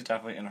 I think she's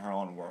definitely in her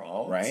own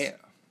world. Right?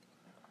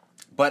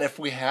 But if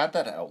we had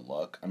that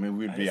outlook, I mean,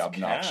 we'd be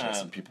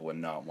obnoxious and people would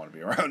not want to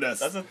be around us.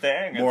 That's the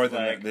thing. More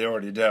than like, they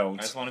already don't.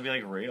 I just want to be,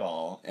 like,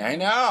 real. I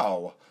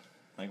know.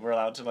 Like, we're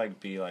allowed to, like,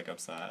 be, like,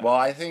 upset. Well,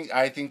 I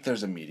think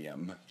there's a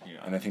medium.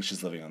 Yeah. And I think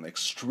she's living on the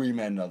extreme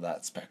end of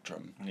that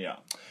spectrum. Yeah.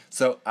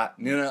 So,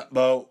 Nina,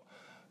 Bo,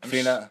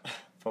 Fina...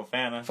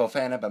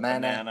 Fofana,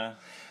 banana.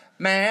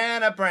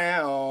 Manna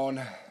Brown.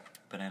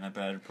 Banana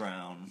bread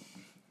brown.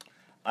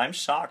 I'm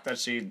shocked that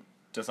she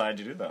decided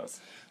to do those.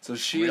 So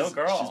she's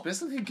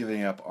basically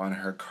giving up on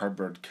her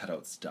cardboard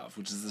cutout stuff,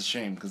 which is a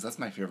shame because that's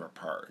my favorite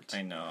part.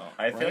 I know.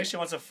 I feel like she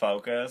wants to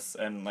focus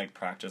and like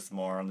practice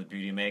more on the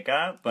beauty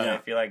makeup, but I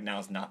feel like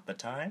now's not the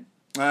time.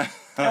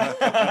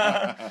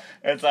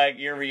 It's like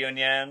your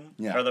reunion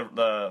or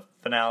the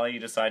finale. You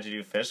decide to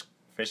do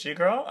Fishy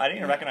Girl. I didn't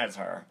even recognize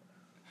her.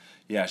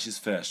 Yeah, she's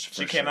Fish.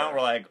 She came out and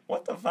we're like,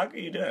 what the fuck are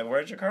you doing?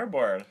 Where's your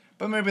cardboard?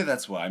 But maybe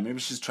that's why. Maybe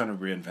she's trying to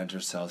reinvent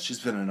herself. She's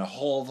been in a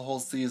hole the whole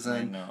season.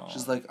 I know.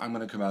 She's like, I'm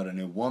going to come out a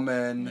new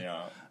woman.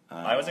 Yeah.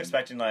 I was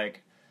expecting,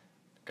 like,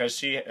 because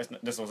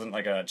this wasn't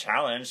like a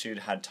challenge. She'd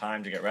had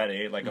time to get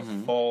ready. Like a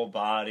full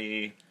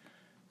body,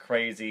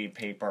 crazy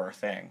paper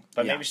thing.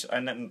 But maybe,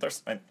 and then they're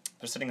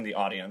sitting in the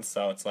audience,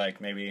 so it's like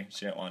maybe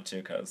she didn't want to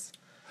because...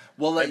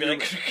 We'll let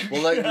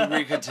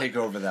Eureka take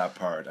over that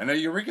part. I know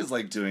Eureka's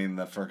like doing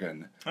the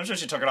frickin'... I'm sure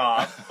she took it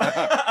off.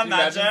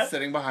 Imagine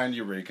sitting behind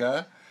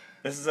Eureka.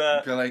 This is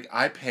Be like,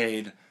 I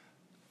paid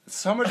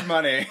so much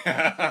money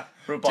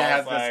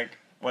RuPaul's like,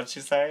 What'd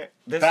she say?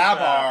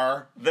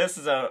 Babar. This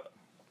is a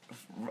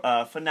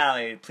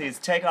finale. Please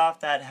take off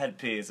that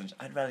headpiece. And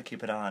I'd rather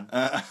keep it on.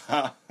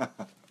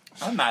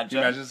 Imagine.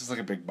 Imagine this is like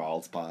a big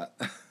bald spot.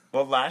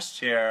 Well,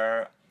 last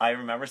year, I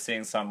remember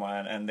seeing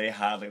someone, and they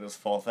had, like, this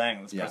full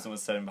thing. This person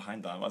was sitting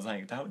behind them. I was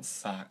like, that would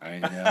suck. I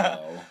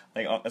know.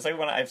 Like, it's like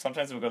when I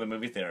sometimes would go to the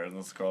movie theater, and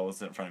this girl would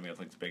sit in front of me with,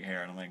 like, this big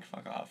hair, and I'm like,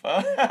 fuck off.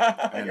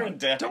 You're a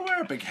dick. Don't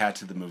wear a big hat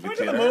to the movie Go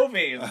theater. to the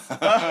movies.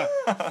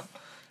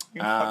 You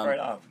can fuck right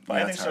off.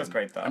 But I think she was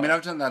great, though. I mean,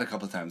 I've done that a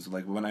couple of times.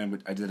 Like, when I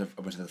went to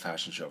the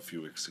fashion show a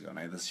few weeks ago, and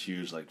I had this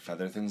huge, like,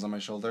 feather things on my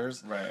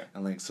shoulders. Right.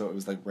 And, like, so it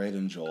was, like, right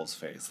in Joel's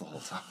face the whole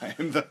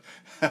time.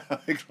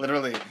 Like,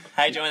 literally.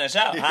 How you doing the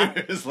show, huh?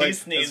 He's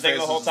sneezing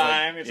the whole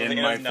time. Like,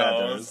 in my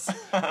feathers.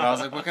 And I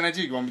was like, what can I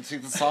do? You want me to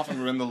take this off and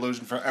ruin the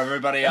illusion for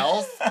everybody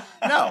else?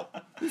 No.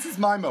 This is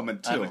my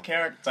moment, too. I'm a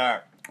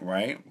character.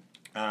 Right?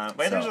 But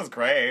I think she was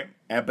great.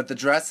 But the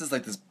dress is,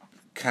 like, this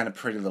kind of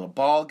pretty little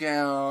ball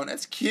gown.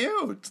 It's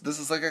cute. This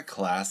is like a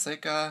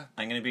classic I'm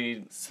going to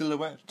be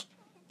silhouette.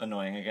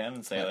 Annoying again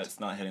and say that it's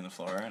not hitting the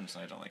floor, and so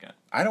I don't like it.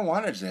 I don't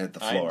want it to hit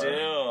the floor. I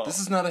do. This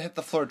is not a hit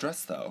the floor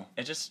dress, though.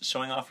 It's just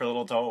showing off her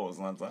little toes,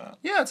 and that's that.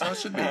 Yeah, that's how it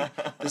should be.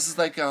 This is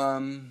like,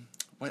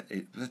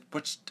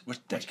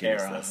 which decade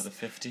era? is this?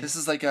 The 50s? This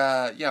is like,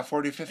 40s,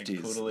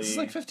 50s. Like this is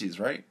like 50s,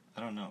 right? I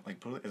don't know. Like,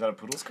 is that a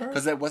poodle skirt?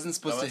 Because it wasn't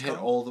supposed to hit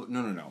all the...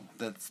 No.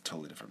 That's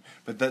totally different.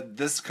 But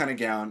this kind of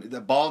gown, the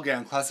ball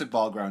gown, classic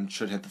ball gown,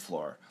 should hit the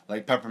floor.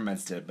 Like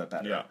Peppermint's did, but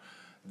better. Yeah.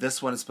 This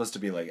one is supposed to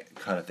be, like,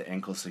 cut at the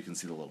ankle so you can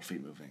see the little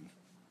feet moving.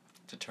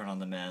 To turn on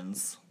the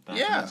men's back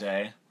in the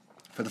day.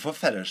 For the foot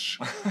fetish.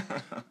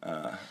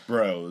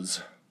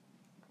 Bros.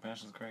 That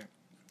was great.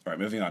 All right,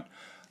 moving on.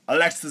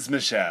 Alexis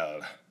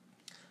Michelle.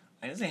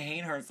 I just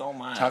hate her so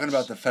much. Talking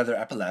about the feather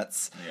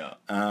epaulettes. Yeah.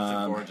 It's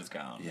a gorgeous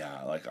gown.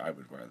 Yeah, like I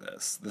would wear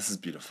this. This is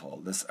beautiful.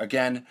 This,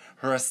 again,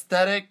 her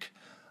aesthetic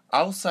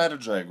outside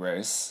of Drag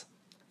Race.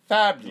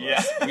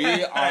 Fabulous. Yeah.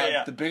 We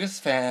are the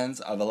biggest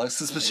fans of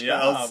Alexis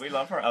Michelle's we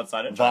love her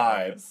outside of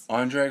Drag Race.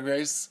 On Drag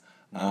Race.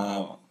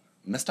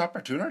 Missed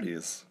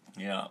opportunities.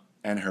 Yeah.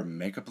 And her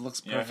makeup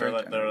looks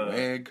perfect. And her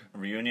wig.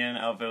 Reunion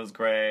outfit was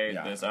great.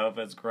 Yeah. This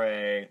outfit's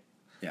great.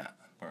 Yeah.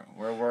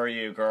 Where were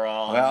you,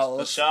 girl? Well,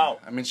 the show.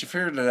 I mean, she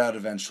figured it out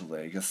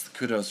eventually. I guess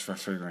kudos for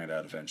figuring it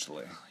out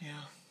eventually. Yeah.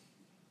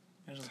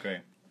 It was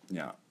great.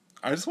 Yeah.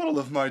 I just want to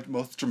live my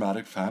most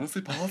dramatic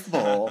fantasy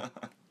possible.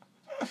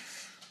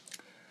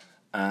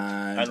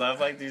 And I love,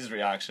 like, these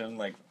reaction,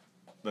 like,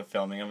 the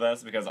filming of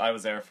this, because I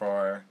was there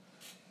for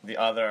the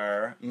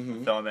other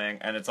filming,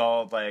 and it's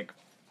all, like,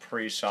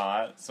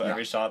 pre-shot, so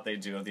every shot they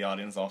do of the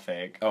audience is all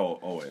fake. Oh,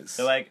 always.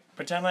 They're like,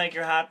 pretend like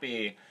you're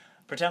happy.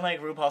 Pretend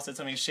like RuPaul said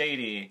something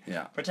shady.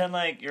 Yeah. Pretend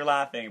like you're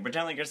laughing.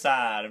 Pretend like you're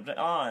sad.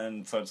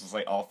 And so it's just,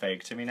 like, all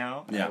fake to me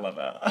now. Yeah. I love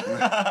it.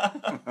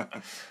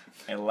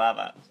 I love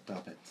it.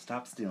 Stop it.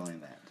 Stop stealing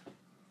that.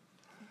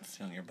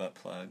 Stealing your butt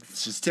plugs.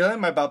 She's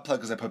stealing my butt plug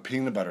because I put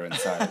peanut butter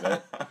inside of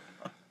it.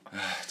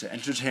 To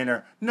entertain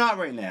her. Not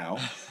right now.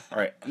 All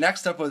right.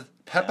 Next up was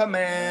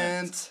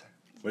Peppermint.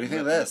 What do you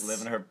think of this?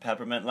 Living her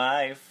peppermint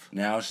life.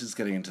 Now she's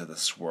getting into the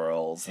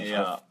swirls of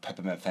her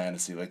peppermint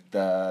fantasy, like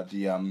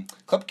the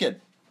Club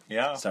Kid.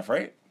 Yeah. Stuff,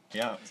 right?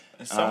 Yeah.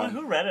 Someone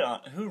who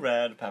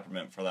read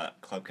Peppermint for that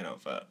Club Kid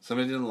outfit.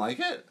 Somebody didn't like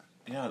it?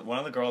 Yeah, one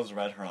of the girls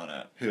read her on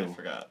it. Who? I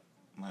forgot.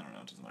 I don't know,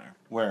 it doesn't matter.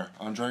 Where?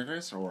 On Drag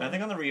Race or? I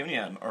think on the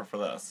reunion or for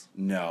this.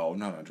 No,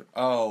 not on Drag.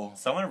 Oh.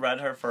 Someone read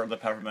her for the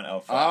Peppermint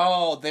outfit.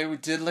 Oh, they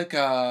did like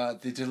a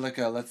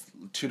let's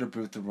tutor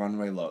booth the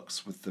runway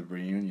looks with the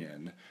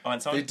reunion. Oh,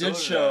 and they did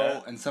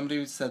show, and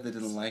somebody said they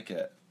didn't like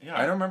it. Yeah,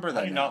 I don't remember that.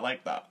 How do you not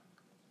like that?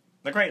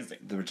 They're crazy.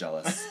 They were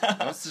jealous.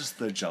 That was just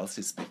their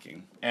jealousy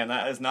speaking. And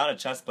that is not a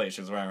chest plate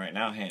she's wearing right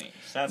now, Hanny.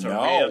 That's a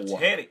real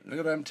titty. Look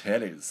at them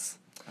titties.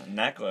 A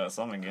necklace.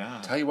 Oh my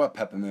god. Tell you what,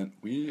 Peppermint,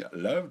 we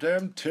love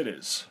them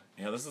titties.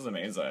 Yeah, this is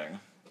amazing.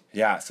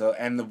 Yeah. So,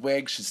 and the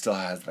wig, she still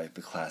has like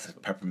the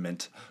classic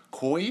Peppermint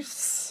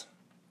coifs.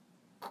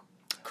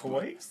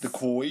 Coifs. The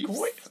coifs.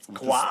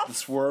 Coifs. The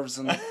swerves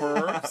and the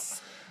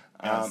curves.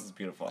 Yeah, this is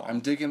beautiful. I'm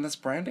digging this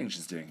branding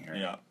she's doing here.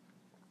 Yeah.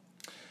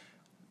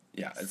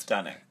 Yeah, it's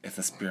stunning. It's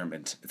a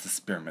spearmint. It's a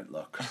spearmint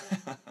look.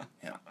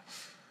 Yeah.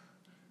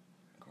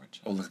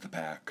 Gorgeous. Oh, look at the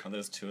back. Oh,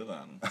 there's two of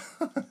them.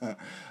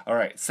 All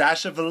right,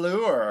 Sasha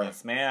Velour.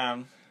 Yes,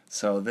 ma'am.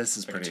 So this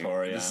is Victoria.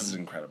 pretty. This is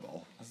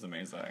incredible. This is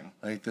amazing.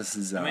 Like this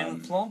is. I mean,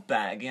 it's a little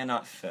baggy and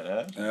not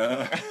fitted.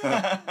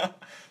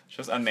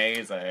 Just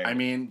amazing. I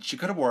mean, she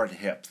could have wore it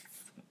hips.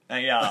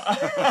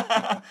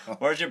 Yeah.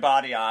 Where's your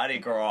body oddy,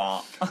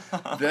 girl?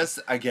 This,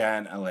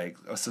 again, I like...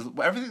 So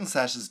everything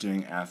Sasha's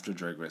doing after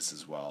Drag Race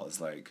as well is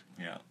like...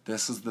 Yeah.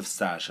 This is the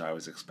Sasha I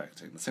was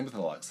expecting. The same with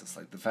Alexis.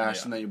 Like, the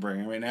fashion that you're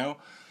bringing right now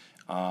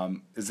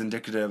is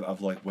indicative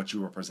of, like, what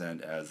you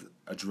represent as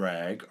a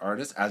drag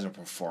artist, as a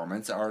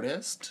performance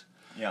artist.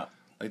 Yeah.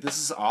 Like, this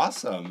is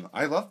awesome.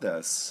 I love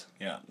this.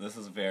 Yeah, this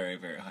is very,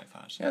 very high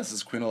fashion. Yeah, this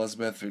is Queen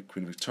Elizabeth,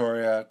 Queen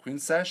Victoria, Queen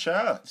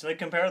Sasha. So, like,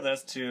 compare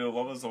this to,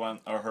 what was the one,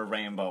 or her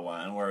rainbow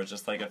one, where it's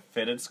just, like, a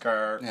fitted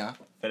skirt,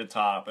 fitted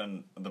top,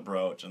 and the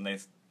brooch, and they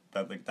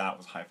that like that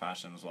was high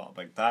fashion as well.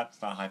 Like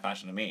that's not high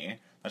fashion to me.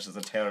 That's just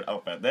a tailored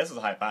outfit. This is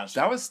high fashion.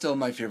 That was still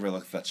my favorite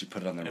look that she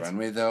put on the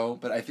runway, though.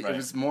 But I think it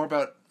was more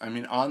about. I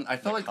mean, I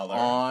felt like color.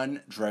 On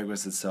Drag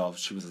Race itself,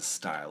 she was a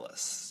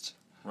stylist,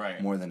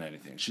 right? More than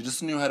anything, she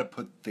just knew how to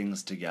put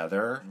things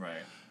together, right?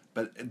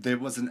 But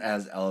it wasn't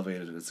as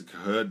elevated as it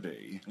could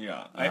be.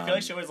 Yeah, I feel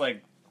like she was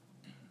like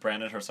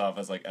branded herself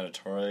as like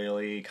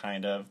editorially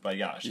kind of, but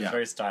yeah, she's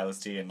very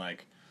stylisty and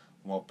like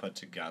well put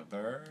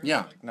together.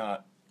 Yeah, like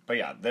not. But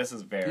yeah, this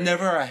is very...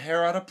 Never a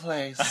hair out of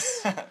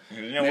place.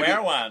 You didn't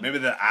wear one. Maybe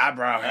the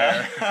eyebrow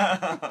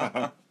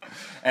hair.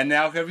 And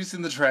now, have you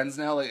seen the trends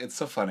now? Like, it's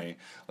so funny.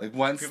 Like,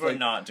 once... People are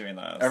not doing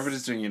this.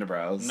 Everybody's doing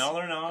unibrows. No,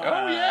 they're not.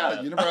 Oh,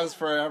 yeah. Unibrows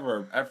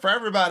forever. For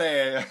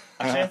everybody.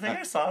 Actually, I think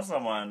I saw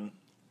someone...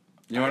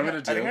 You want me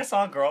to do? I think I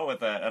saw a girl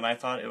with it, and I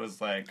thought it was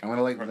like... I'm going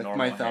to, like, lick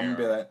my thumb and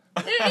be like...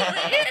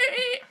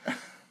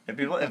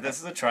 If this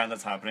is a trend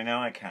that's happening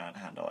now, I can't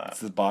handle it.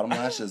 It's the bottom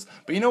lashes.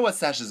 But you know what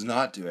Sasha's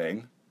not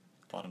doing?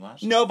 Bottom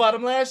lashes? No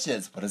bottom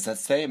lashes. What does that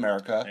say,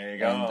 America? There you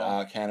go.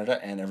 And Canada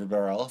and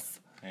everywhere else.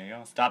 There you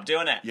go. Stop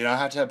doing it. You don't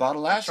have to have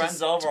bottom lashes. The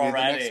trend's over to be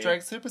already. The next drag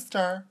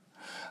superstar.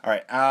 All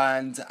right,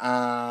 and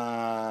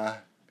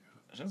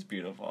She's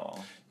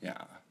beautiful.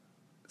 Yeah,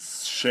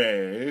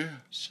 Shea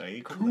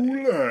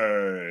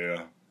Coulee.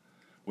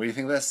 What do you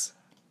think of this?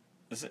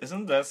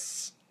 Isn't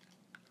this?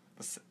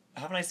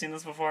 Haven't I seen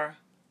this before?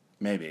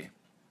 Maybe.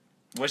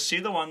 Was she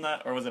the one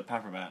that, or was it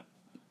Peppermint?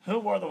 Who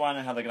wore the one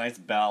and had like a nice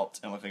belt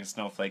and looked like a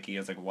snowflakey? It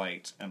was like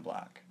white and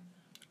black.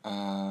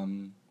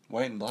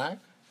 White and black?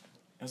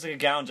 It was like a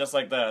gown just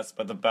like this,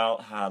 but the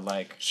belt had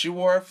like... She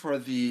wore it for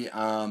the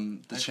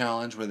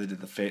challenge where they did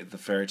the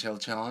fairy tale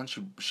challenge.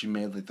 She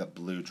made like the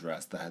blue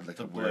dress that had like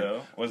the a blue.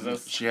 word. Was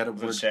this? She had a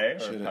was word.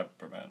 It Shea or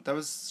Peppermint? That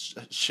was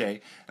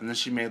Shea, and then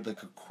she made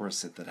like a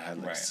corset that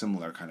had like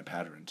similar kind of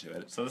pattern to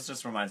it. So this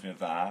just reminds me of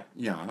that.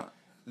 Yeah,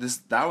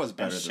 that was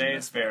better. And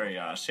Shea's very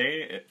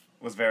Shea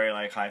was very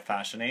like high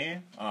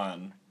fashiony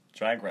on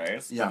Drag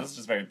Race. Yeah, so this is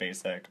just very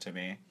basic to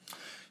me.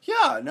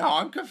 Yeah, no,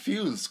 I'm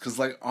confused because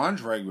like on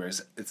Drag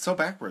Race, it's so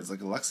backwards. Like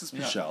Alexis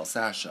Michelle,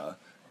 Sasha,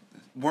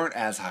 weren't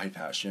as high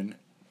fashion,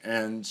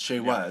 and Shea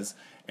was,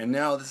 and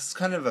now this is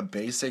kind of a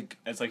basic.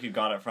 It's like you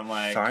got it from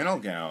like final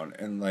gown,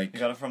 and like you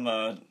got it from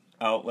the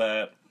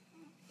outlet.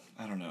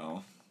 I don't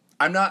know.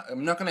 I'm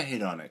not gonna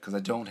hate on it because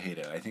I don't hate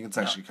it. I think it's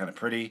actually kind of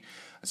pretty.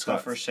 It's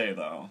not for Shea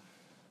though.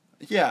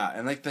 Yeah,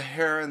 and like the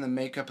hair and the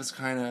makeup is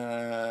kind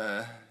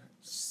of.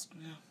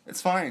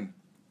 It's fine.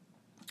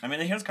 I mean,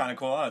 the hair's kind of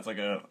cool. It's like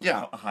a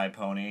high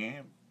pony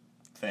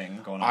thing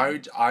going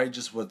on. I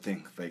just would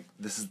think, like,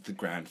 this is the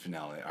grand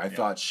finale. I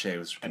thought Shea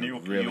was going to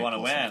really you want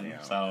to win,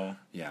 so...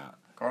 Yeah.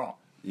 Girl.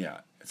 Yeah,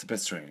 it's a bit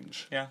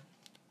strange. Yeah.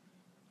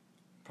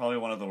 Probably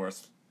one of the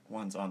worst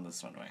ones on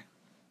this runway.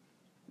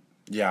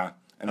 Yeah.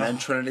 And then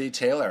Trinity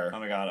Taylor. Oh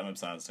my god, I'm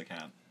obsessed. I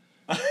can't.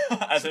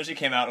 As soon as she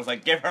came out, I was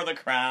like, give her the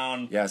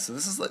crown. Yeah, so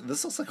this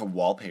looks like a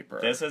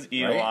wallpaper. This is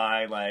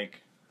EOI,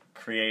 like,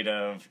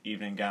 creative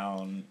evening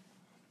gown...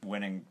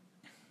 winning,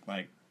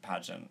 like,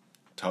 pageant.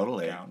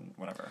 Totally. Gown,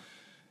 whatever.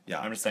 Yeah.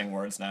 I'm just saying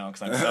words now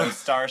because I'm so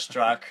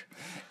starstruck.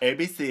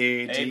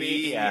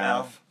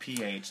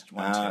 ABCDEFPH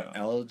 1, 2.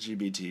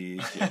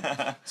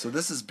 LGBT. So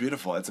this is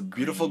beautiful. It's a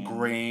beautiful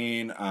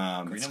green.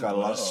 It's got a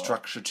lot of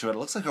structure to it. It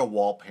looks like a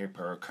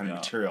wallpaper kind of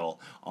material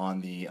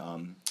on the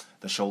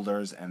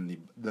shoulders and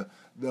the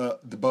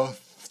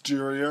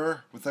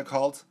posterior. What's that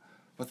called?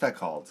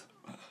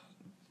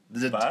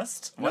 The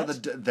bust? No,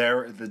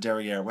 the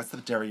derriere. What's the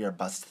derriere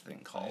bust thing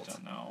called?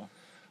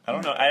 I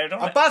don't know.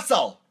 A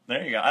bustle!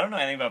 There you go. I don't know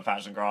anything about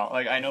fashion, girl.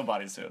 Like, I know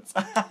bodysuits.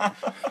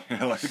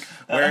 Like,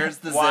 where's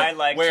the Why,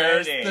 like,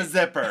 where's the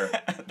zipper?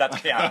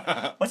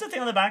 What's the thing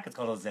on the back? It's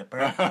called a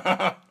zipper.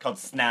 Called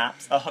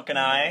snaps. A hook and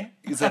eye.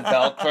 Is it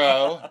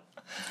Velcro?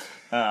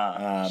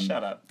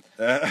 Shut up.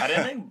 I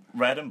didn't think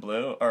red and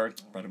blue, I'm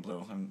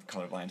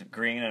colorblind.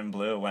 Green and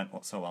blue went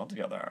so well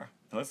together.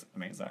 It looks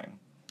amazing.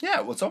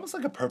 Yeah, well, it's almost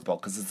like a purple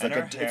because it's like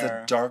it's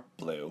a dark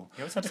blue. You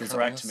always have to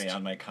correct me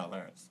on my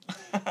colors.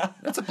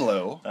 That's a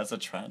blue. That's a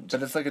trend.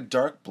 But it's like a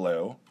dark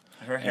blue.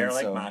 Her hair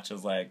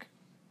matches like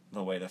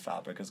the way the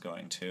fabric is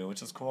going too,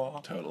 which is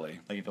cool. Totally.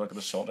 Like if you look at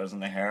the shoulders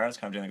and the hair, it's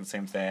kind of doing like the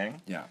same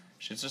thing. Yeah.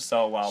 She's just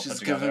so well put together.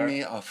 She's given me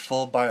a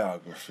full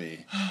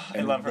biography.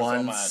 I love her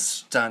so much.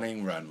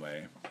 Stunning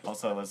runway.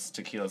 Also, this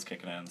tequila's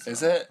kicking in. So.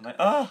 Is it? Like,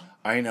 oh!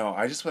 I know.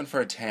 I just went for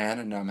a tan,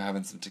 and now I'm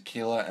having some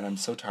tequila, and I'm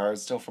so tired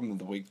still from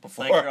the week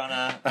before. It's like you're on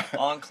a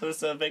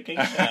all-inclusive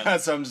vacation.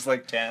 So I'm just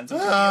like... Tans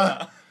and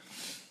tequila.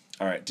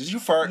 All right. Did you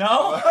fart?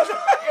 No!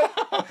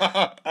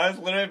 I was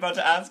literally about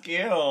to ask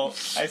you.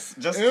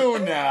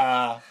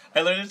 Una!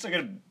 I literally just took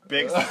a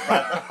big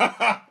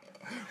breath.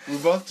 We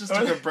both just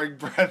took a big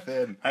breath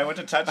in. I went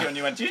to touch you, and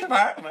you went, "Did you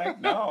fart?" I'm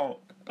like, "No."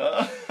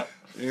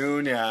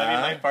 Una. I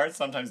mean, my farts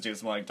sometimes do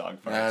smell like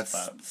dog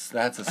farts.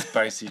 That's a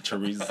spicy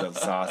chorizo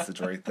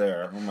sausage right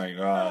there. Oh my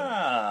god!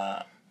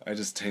 Ah. I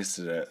just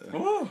tasted it.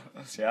 Ooh,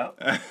 yeah.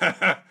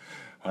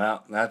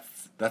 Well,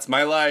 that's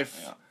my life.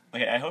 Yeah.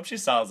 Okay, I hope she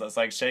sells this.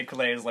 Like Shea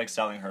Coulee is like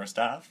selling her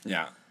stuff.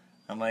 Yeah.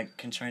 I'm like,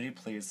 can Trinity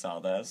please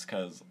sell this?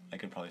 Because I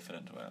could probably fit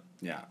into it.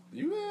 Yeah.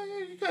 You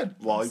could.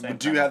 Well,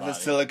 do you have the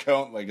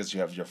silicone? I guess you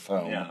have your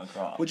phone. Yeah, no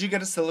problem. Would you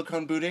get a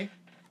silicone booty?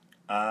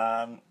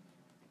 Not.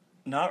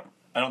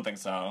 I don't think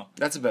so.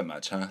 That's a bit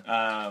much, huh?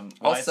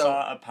 Also, I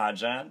saw a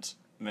pageant,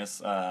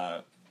 Miss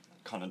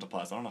Continental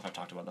Plus. I don't know if I've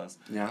talked about this.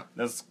 Yeah.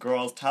 This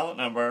girl's talent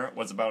number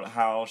was about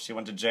how she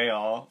went to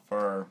jail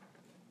for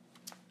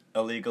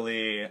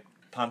illegally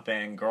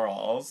pumping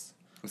girls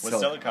with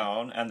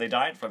silicone, and they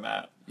died from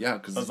it. Yeah,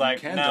 because you like,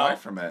 can die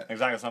from it.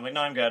 Exactly. So I'm like,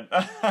 no, I'm good.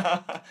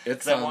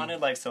 Because I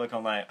wanted like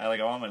silicone,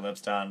 I want my lips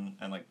done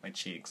and like my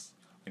cheeks,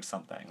 like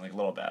something, like a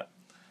little bit.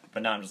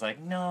 But now I'm just like,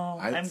 no,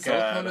 I'm good.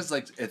 Silicone is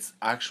like, it's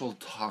actual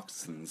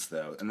toxins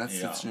though, and that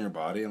sits in your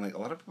body, and like a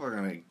lot of people are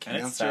gonna get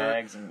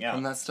cancer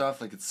from that stuff.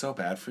 Like it's so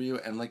bad for you,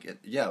 and like it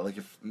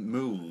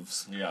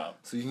moves. Yeah.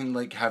 So you can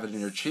like have it in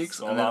your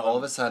cheeks, and then all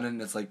of a sudden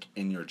it's like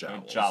in your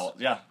jowls.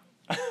 Yeah.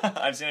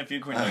 I've seen a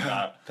few queens like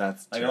that.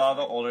 That's like a lot of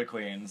the older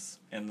queens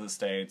in the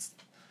States,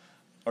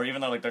 or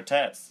even though like their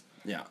tits.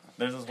 Yeah.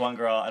 There's this one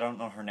girl, I don't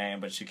know her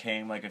name, but she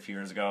came like a few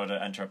years ago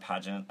to enter a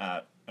pageant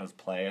it was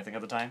Play, I think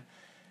at the time.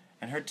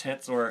 And her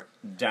tits were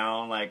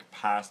down, like,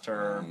 past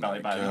her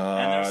belly button.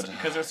 And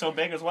because they're so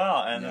big as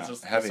well. And it's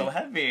just so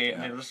heavy.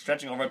 Yeah. And they're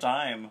stretching over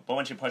time. But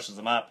when she pushes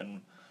them up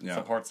and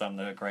supports them,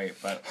 they're great.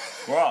 But,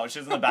 wow, she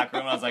was in the back room,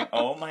 and I was like,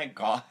 oh, my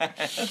God. I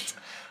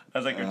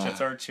was like, your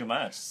tits are too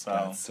much. So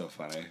that's so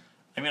funny.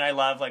 I mean, I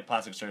love, like,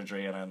 plastic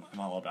surgery, and I'm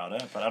all about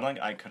it. But I don't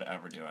think I could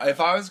ever do it. If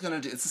I was going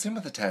to do... It's the same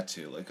with a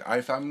tattoo. Like,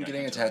 if I'm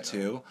getting a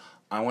tattoo...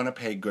 I want to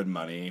pay good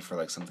money for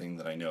like something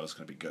that I know is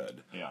going to be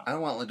good. Yeah. I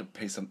don't want like to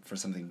pay for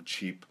something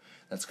cheap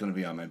that's going to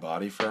be on my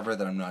body forever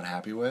that I'm not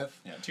happy with.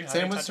 Yeah. Do you have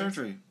Same with tattoos?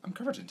 Surgery. I'm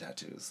covered in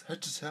tattoos,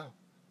 head to toe.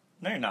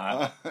 No, you're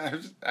not. I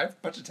have a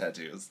bunch of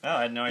tattoos. Oh,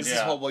 I had no idea. This is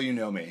how well you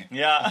know me.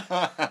 Yeah.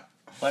 Well,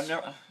 I've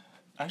never.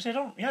 Actually, I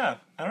don't. Yeah,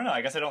 I don't know. I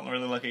guess I don't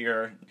really look at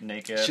your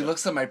naked. She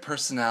looks at my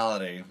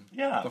personality.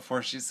 Yeah.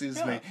 Before she sees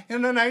me.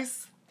 Isn't that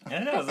nice?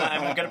 It is.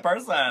 I'm a good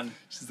person.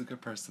 She's a good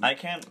person. I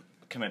can't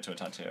commit to a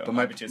tattoo. But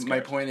my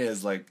point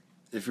is like,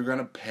 if you're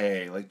gonna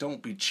pay, like,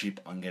 don't be cheap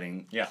on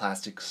getting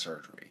plastic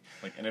surgery.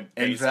 Like in a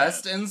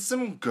invest in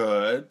some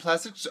good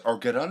plastic, or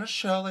get on a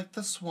show like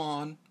The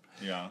Swan.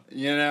 Yeah.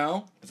 You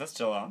know? Is that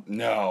still on?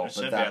 No. It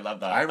should be. I love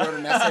that. I wrote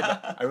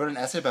an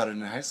essay about it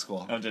in high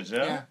school. Oh, did you?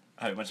 Yeah.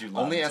 How much you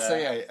loved Only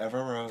essay I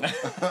ever wrote.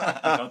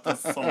 About The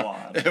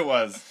Swan. It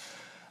was.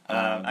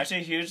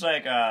 Actually, a huge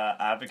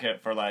advocate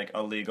for like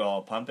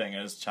illegal pumping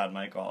is Chad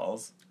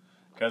Michaels.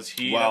 Because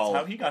that's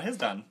how he got his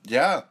done.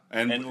 Yeah.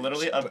 And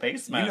literally a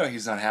basement. You know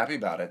he's not happy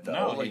about it, though.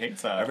 No, like, he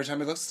hates that. Every time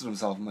he looks at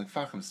himself, I'm like,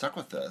 fuck, I'm stuck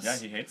with this. Yeah,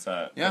 he hates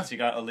that. Yeah. Because he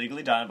got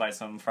illegally done by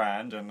some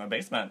friend in a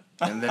basement.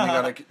 And then you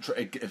gotta,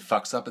 it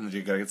fucks up, and then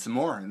you gotta get some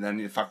more, and then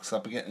it fucks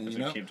up again, and you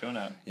know? keep doing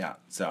it. Yeah,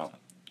 so,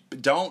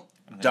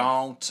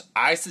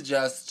 I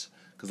suggest,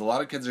 because a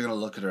lot of kids are gonna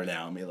look at her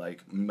now and be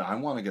like, I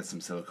want to get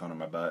some silicone in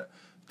my butt.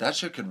 That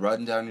shit could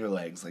run down your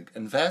legs. Like,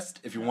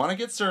 invest, if you want to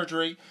get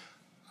surgery,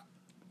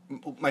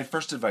 my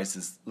first advice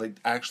is, like,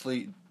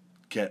 actually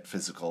get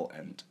physical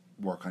and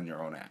work on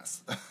your own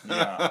ass.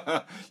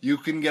 Yeah. You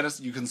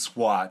can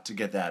squat to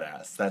get that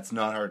ass. That's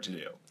not hard to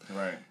do.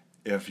 Right.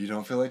 If you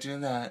don't feel like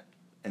doing that,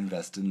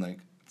 invest in, like,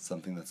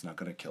 something that's not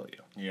going to kill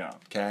you. Yeah.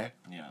 Okay?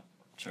 Yeah.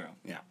 True.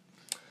 Yeah.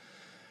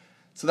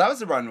 So that was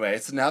the runway.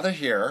 So now they're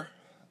here.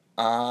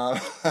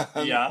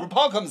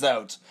 RuPaul comes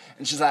out,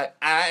 and she's like,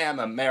 I am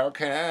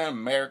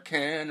American.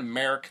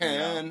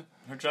 Yeah.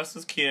 Her dress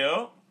was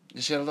cute.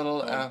 She had a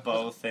little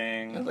bow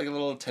thing, like a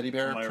little teddy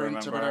bear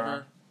print or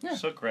whatever. Yeah,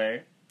 so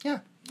great. Yeah,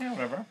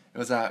 whatever.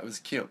 It was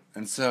cute.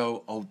 And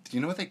so, do you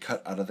know what they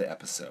cut out of the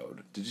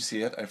episode? Did you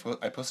see it? I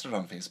posted it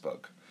on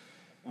Facebook.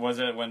 Was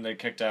it when they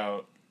kicked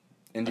out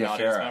India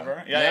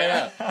Farah?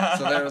 Yeah.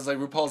 So there was like,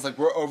 RuPaul's like,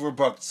 we're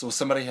overbooked, so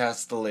somebody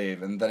has to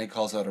leave, and then he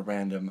calls out a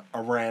random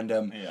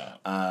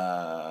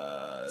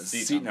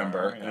seat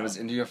number, and it was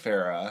India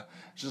Farah.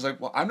 She's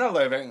like, well, I'm not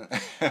leaving.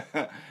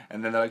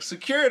 And then they're like,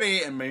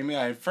 security, and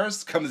Mimi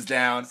first comes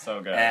down,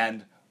 so good,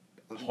 and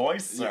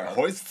hoists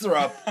her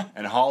up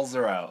and hauls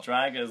her out.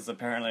 Drag is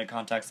apparently a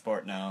contact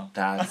sport now.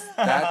 That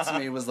to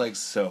me was like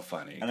so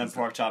funny. And then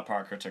Pork Chop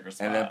Parker took her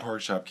spot. And then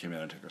Pork Chop came in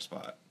and took her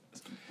spot.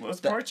 Was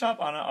Pork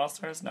Chop on All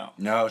Stars? No.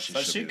 No,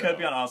 she could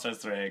be on All Stars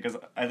 3, because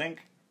I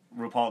think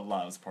RuPaul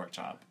loves Pork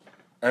Chop.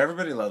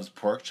 Everybody loves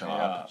Pork Chop.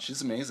 Yeah.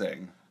 She's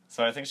amazing.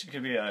 So I think she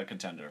could be a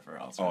contender for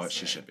All Stars 3. Oh,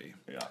 she should be.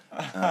 Yeah.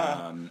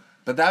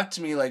 But that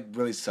to me like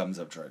really sums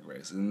up Drag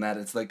Race, and that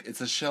it's like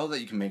it's a show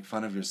that you can make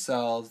fun of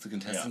yourselves. The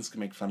contestants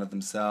can make fun of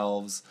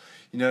themselves.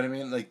 You know what I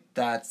mean? Like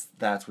that's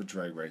what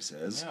Drag Race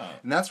is,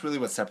 and that's really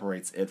what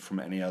separates it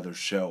from any other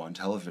show on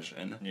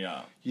television.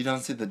 Yeah, you don't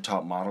see the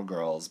top model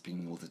girls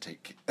being able to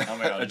take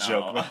a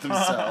joke about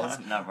themselves,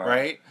 never,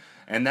 right?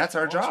 And that's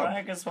our job.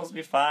 Drag is supposed to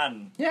be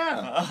fun.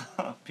 Yeah,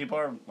 people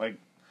are like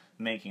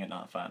making it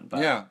not fun. But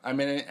yeah, I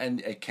mean,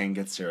 and it can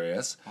get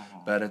serious,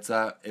 but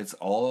it's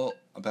all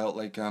about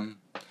like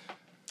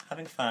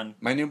having fun.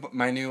 My new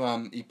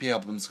EP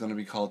album is going to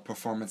be called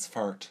Performance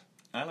Fart.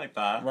 I like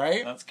that.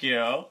 Right? That's cute.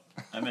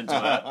 I'm into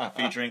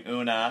it. Featuring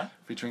Una.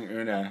 Featuring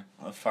Una.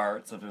 The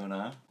farts of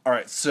Una. All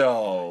right,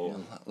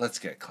 so let's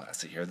get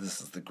classy here. This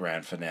is the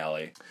grand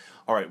finale.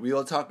 All right, we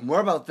will talk more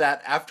about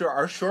that after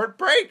our short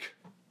break.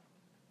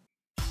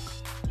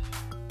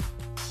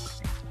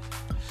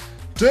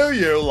 Do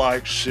you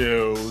like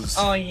shoes?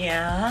 Oh,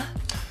 yeah?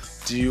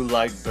 Do you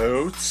like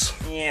boots?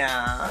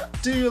 Yeah.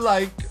 Do you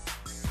like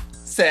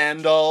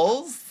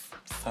sandals?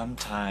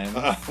 Sometimes.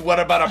 What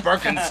about a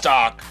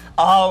Birkenstock?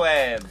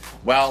 Always.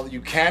 Well,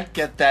 you can't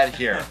get that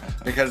here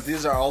because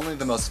these are only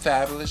the most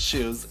fabulous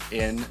shoes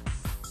in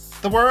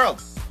the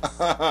world.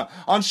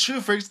 On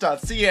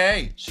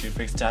shoefreaks.ca.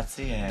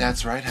 Shoefreaks.ca.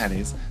 That's right,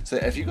 honeys. So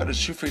if you go to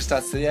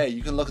shoefreaks.ca,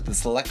 you can look at the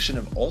selection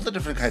of all the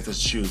different kinds of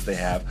shoes they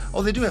have.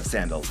 Oh, they do have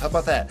sandals. How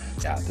about that?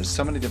 Yeah, there's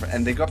so many different,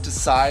 and they go up to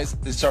size.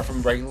 They start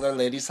from regular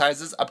lady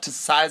sizes up to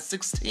size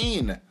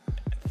 16.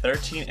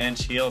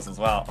 13-inch heels as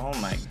well. Oh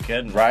my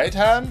goodness. Right,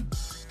 hon?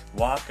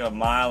 Walk a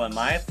mile in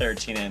my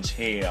 13-inch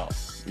heel.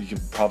 You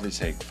could probably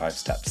take 5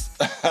 steps.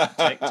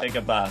 Take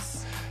a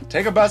bus.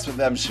 Take a bus with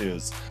them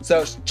shoes.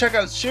 So check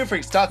out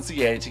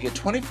shoefreaks.ca to get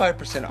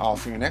 25%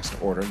 off your next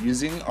order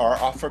using our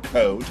offer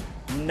code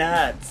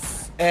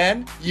Nuts.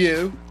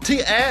 NUTS.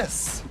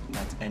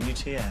 That's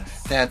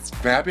NUTS. That's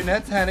grab your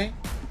nuts, honey.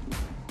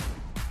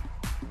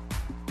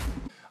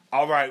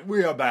 All right,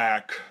 we are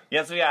back.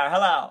 Yes, we are.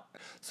 Hello.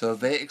 So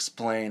they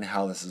explain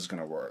how this is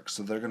going to work.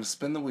 So they're going to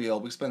spin the wheel.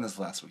 We spun this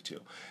last week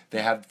too.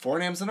 They have 4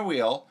 names on a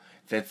wheel.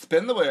 They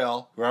spin the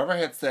wheel. Whoever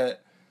hits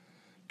it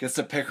gets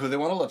to pick who they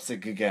want to lip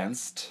sync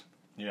against.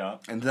 Yeah.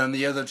 And then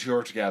the other 2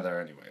 are together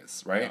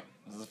anyways, right? Yeah.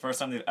 This is the first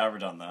time they've ever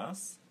done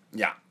this.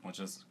 Yeah. Which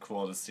is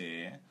cool to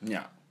see.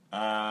 Yeah.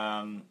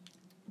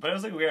 But it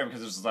was like weird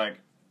because it was just like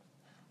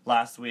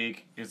last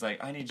week it was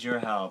like, I need your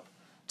help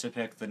to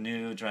pick the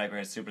new Drag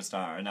Race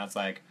superstar, and now it's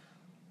like,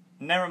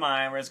 never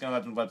mind, we're just gonna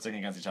let them lip sync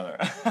against each other.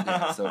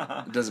 Yeah, so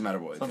it doesn't matter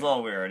what. So it's a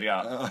little weird,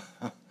 yeah.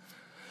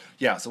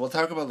 Yeah, so we'll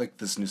talk about like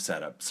this new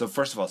setup. So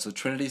first of all, so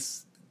Trinity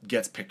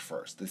gets picked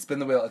first. They spin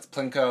the wheel. It's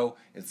Plinko.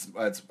 It's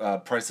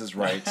Price is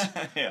Right.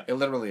 Yeah. It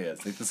literally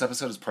is. Like this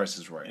episode is Price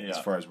is Right as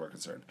far as we're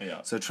concerned.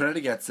 Yeah. So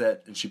Trinity gets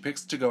it, and she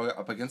picks to go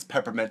up against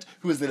Peppermint,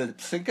 who is the lip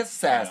sync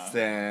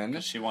assassin. Yeah.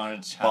 She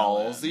wanted to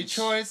challenge. Ballsy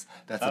choice.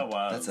 That's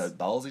a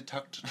ballsy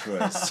tucked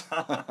choice.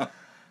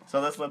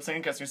 So this lip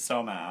sync gets me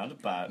so mad,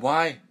 but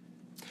why?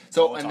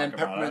 So, we'll and then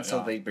Peppermint,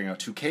 so they bring out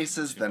 2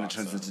 cases, then it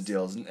turns into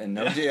deals and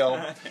no deal.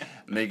 And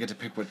they get to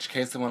pick which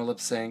case they want to lip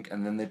sync,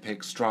 and then they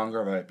pick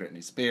Stronger by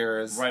Britney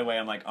Spears. Right away,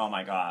 I'm like, oh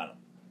my god,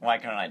 why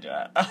couldn't I do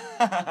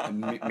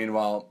it?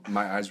 Meanwhile,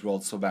 my eyes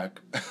rolled so back.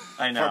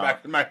 I know. Far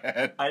back in my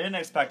head. I didn't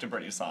expect a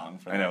Britney song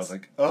for this. I know, I was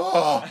like,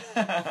 oh!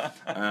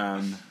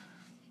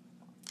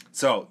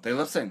 So, they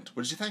lip synced.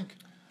 What did you think?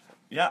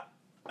 Yeah.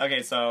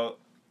 Okay, so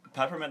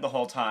Peppermint the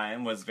whole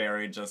time was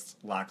very just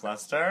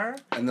lackluster.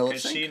 And the lip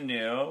because sync? she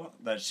knew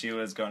that she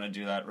was going to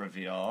do that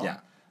reveal.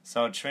 Yeah.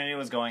 So Trinity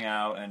was going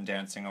out and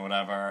dancing or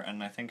whatever,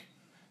 and I think,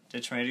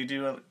 did Trinity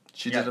do a...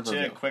 She did a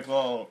reveal. A quick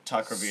little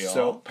tuck reveal.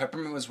 So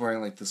Peppermint was wearing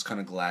like this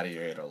kind of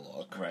gladiator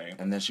look. Right.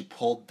 And then she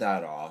pulled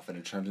that off, and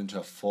it turned into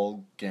a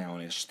full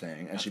gownish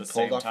thing. And she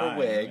pulled off her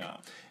wig,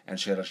 and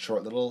she had a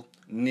short little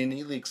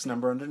Nene Leaks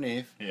number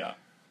underneath. Yeah.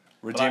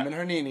 Redeeming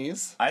her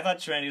Nenes. I thought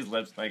Trinity's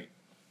lip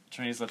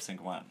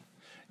sync won.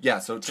 Yeah,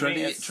 so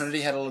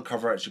Trinity had a little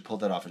cover art. She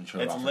pulled that off and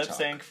showed it off her It's lip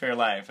sync for your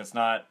life. It's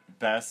not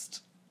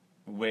best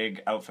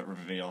wig outfit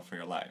reveal for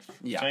your life.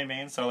 Yeah. Do you know what I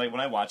mean? So like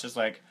when I watch this,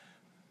 like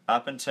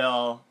up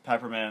until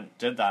Peppermint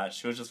did that,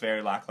 she was just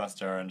very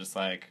lackluster and just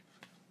like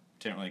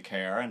didn't really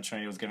care. And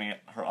Trinity was giving it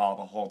her all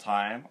the whole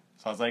time.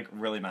 So I was like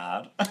really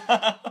mad.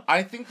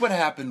 I think what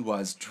happened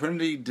was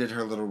Trinity did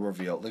her little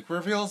reveal. Like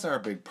reveals are a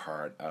big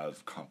part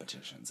of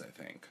competitions, I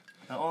think.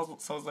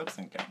 So is lip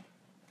syncing.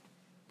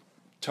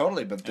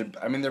 Totally, but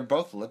they're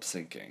both lip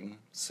syncing,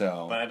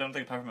 so. But I don't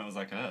think Peppermint was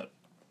that good.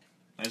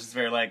 It's just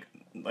very like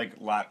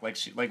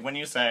when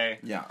you say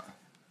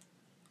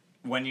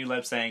when you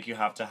lip sync, you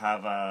have to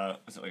have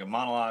is it like a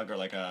monologue or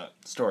like a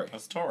story? A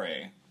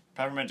story.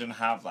 Peppermint didn't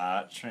have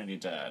that. Trinity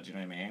did. You know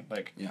what I mean?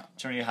 Like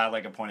Trinity had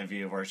like a point of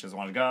view of where she just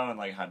wanted to go and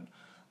like had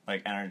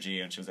like energy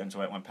and she was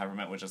into it. When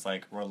Peppermint was just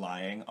like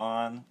relying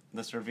on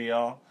this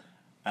reveal.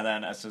 And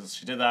then as soon as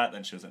she did that,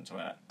 then she was into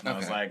it. And I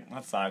was like,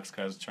 that sucks,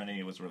 because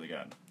Trinity was really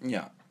good.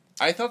 Yeah.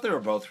 I thought they were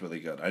both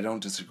really good. I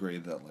don't disagree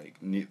that, like,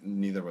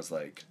 neither was,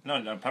 like...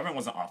 No, Peppermint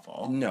wasn't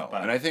awful. No,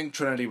 but... and I think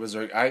Trinity was...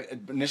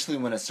 initially,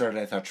 when it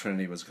started, I thought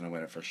Trinity was going to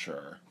win it for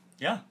sure.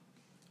 Yeah.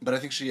 But I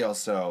think she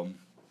also...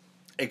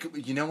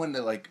 you know when,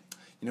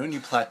 when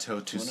you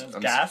plateau too... When it's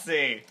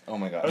gassy. Oh,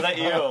 my God. Or was that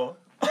you?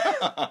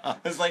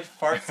 It's like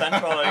fart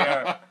central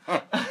here.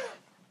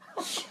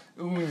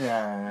 Ooh,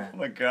 yeah. Oh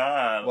my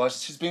god. Well,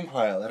 she's being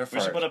quiet. Let her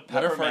fart. We should put a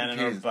peppermint in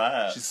her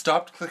butt. She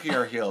stopped clicking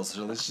her heels,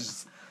 so let's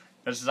just...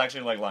 But she's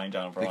actually like lying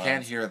down for a while. They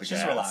can't hear the gas.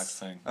 She's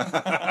relaxing.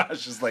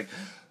 She's like,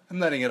 I'm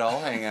letting it all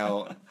hang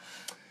out.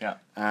 Yeah.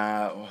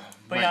 Yeah,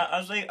 I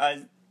was like,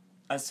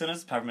 as soon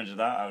as Peppermint did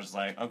that, I was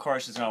like, of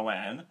course she's gonna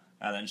win.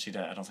 And then she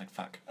did, and I was like,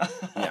 fuck.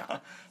 Yeah.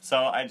 So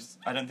I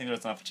didn't think there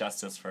was enough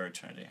justice for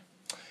Trinity.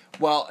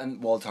 Well,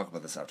 and we'll talk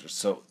about this after.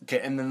 So,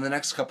 okay, and then the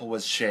next couple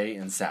was Shay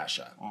and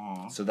Sasha.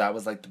 So that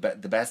was like the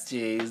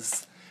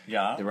besties.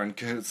 Yeah. They were in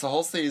cahoots the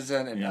whole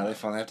season, and now they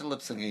finally have to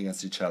lip sync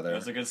against each other. It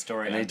was a good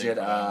story. And they did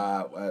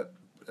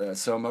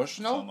So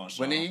Emotional? So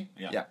Emotional. Winnie?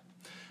 Yeah.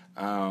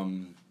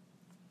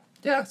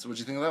 Yeah, so what'd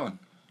you think of that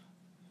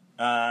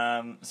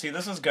one? See,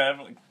 this was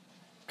good,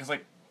 because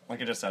like I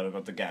just said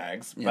about the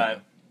gags,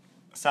 but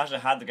Sasha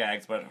had the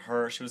gags, but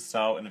she was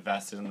so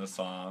invested in the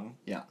song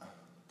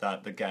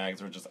that the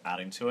gags were just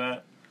adding to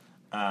it.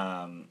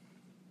 The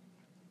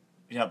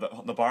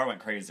bar went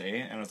crazy,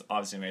 and it was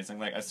obviously amazing.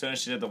 Like, as soon as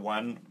she did the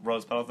one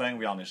rose petal thing,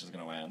 we all knew she was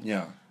going to win.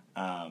 Yeah.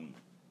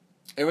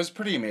 It was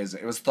pretty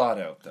amazing. It was thought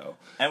out, though.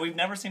 And we've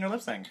never seen her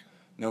lip sync.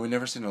 No, we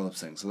never seen her lip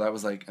sync. So that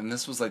was like, and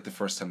this was like the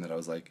first time that I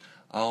was like,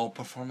 oh,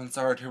 performance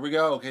art, here we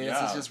go. Okay,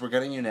 yes, we're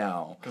getting you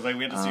now. Because like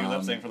we had to see you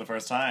lip sync for the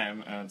first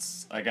time, and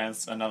it's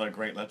against another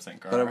great lip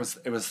syncer. But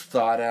it was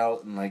thought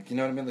out, and like, you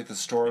know what I mean? Like the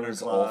story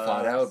was all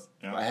thought out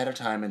ahead of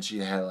time, and she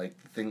had like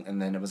the thing,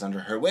 and then it was under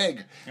her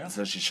wig. Yeah.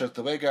 So she shook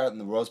the wig out,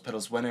 and the rose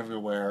petals went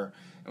everywhere.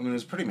 I mean, it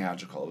was pretty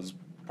magical. It was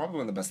probably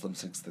one of the best lip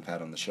syncs they've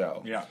had on the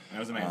show. Yeah, it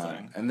was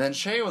amazing. And then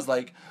Shay was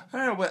like, I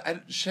don't know what,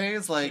 Shay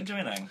is like... She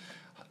didn't do anything.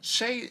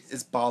 Shay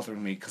is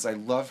bothering me because I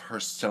love her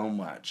so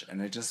much,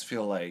 and I just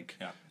feel like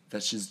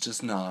that she's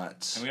just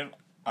not...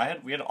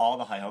 And we had all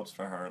the high hopes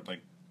for her,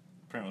 like,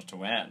 pretty much to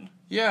win.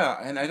 Yeah,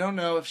 and I don't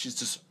know if she's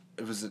just...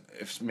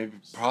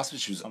 possibly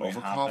she was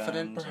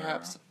overconfident,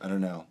 perhaps? I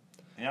don't know.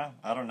 Yeah,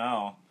 I don't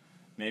know.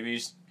 Maybe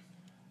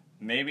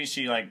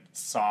she, like,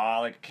 saw,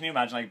 like, can you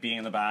imagine, like, being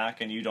in the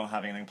back and you don't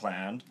have anything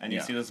planned, and you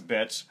see this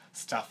bitch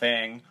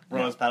stuffing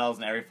rose petals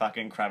in every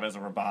fucking crevice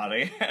of her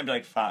body, and be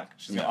like, fuck,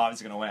 she's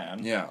obviously gonna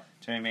win. Yeah.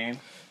 Do you know what I mean?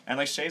 And,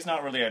 like, Shay's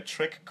not really a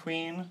trick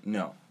queen.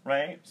 No.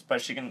 Right?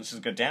 But she's a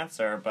good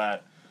dancer,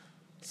 but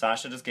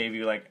Sasha just gave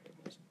you, like,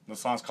 the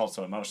song's called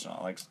So Emotional.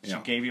 Like, she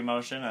gave you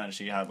emotion, and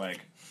she had,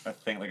 like, a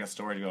thing, like, a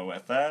story to go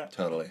with it.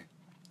 Totally.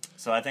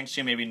 So I think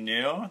she maybe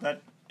knew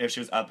that if she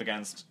was up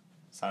against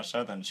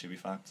Sasha, then she'd be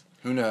fucked.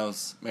 Who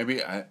knows?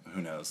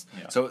 Who knows?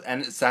 Yeah. So,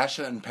 and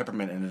Sasha and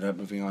Peppermint ended up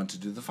moving on to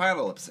do the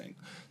final lip sync.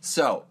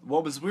 So,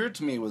 what was weird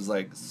to me was,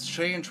 like,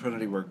 Shay and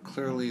Trinity were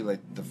clearly,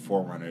 like, the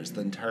forerunners the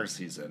entire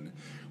season.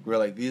 We were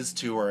like, these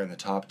two are in the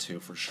top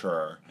two for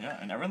sure. Yeah,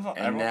 and everyone thought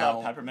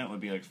Peppermint would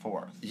be, like,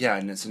 fourth. Yeah,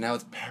 and so now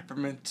it's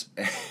Peppermint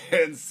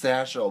and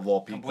Sasha of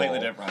all people. Completely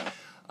different.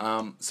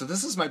 So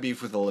this is my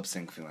beef with the lip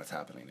sync thing that's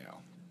happening now.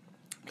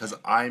 Because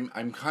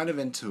I'm kind of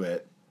into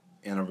it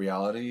in a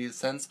reality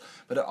sense,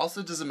 but it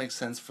also doesn't make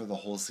sense for the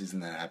whole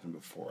season that happened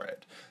before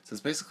it. So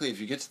it's basically,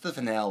 if you get to the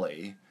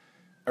finale,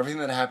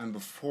 everything that happened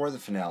before the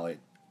finale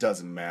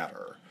doesn't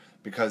matter,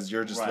 because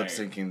you're just lip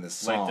syncing this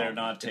song. Like, they're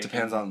not taking... It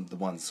depends on the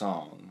one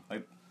song.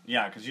 Like,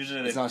 yeah, because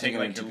usually they take,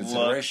 like, your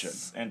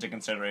looks into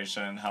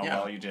consideration, how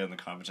well you did in the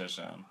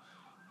competition.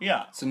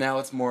 Yeah. So now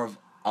it's more of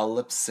a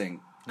lip sync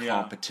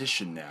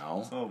competition now.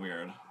 It's a little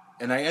weird.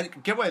 And I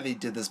get why they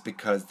did this,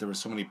 because there were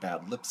so many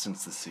bad lip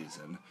syncs this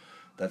season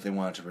that they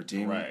wanted to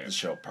redeem the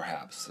show,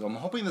 perhaps. So I'm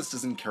hoping this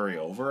doesn't carry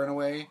over in a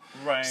way.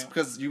 Right. Just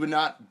because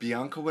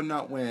Bianca would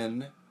not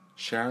win,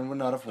 Sharon would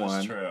not have won.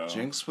 That's true.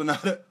 Jinx would not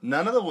have,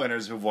 none of the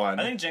winners who won.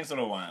 I think Jinx would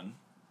have won.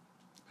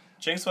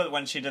 Jinx was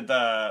when she did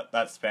the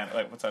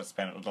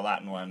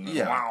Latin one.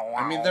 Yeah. Wow,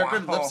 I mean, they're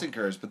good lip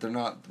syncers, but they're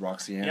not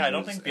Roxy Andrews. Yeah, I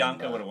don't think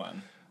Bianca would have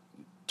won.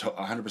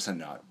 100%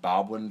 not.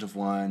 Bob wouldn't have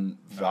won.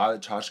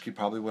 Violet Chachki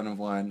probably wouldn't have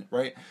won.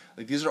 Right?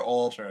 Like, these are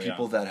all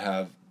people that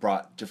have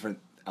brought different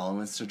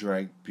elements to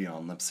drag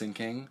beyond lip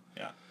syncing.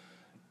 Yeah.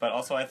 But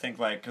also, I think,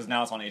 like, because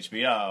now it's on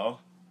HBO,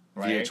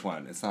 right?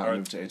 VH1. It's not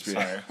moved to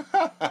HBO.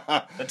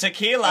 Sorry. The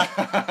tequila.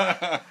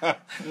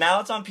 Now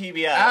it's on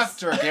PBS.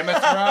 After Game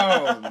of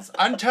Thrones.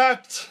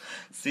 Untucked.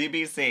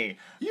 CBC.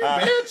 You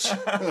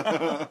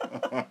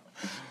bitch.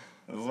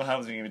 This is what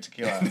happens when you give me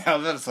tequila. Now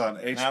that it's on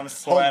HBO. I'm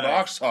sweating.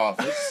 Box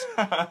office.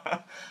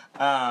 But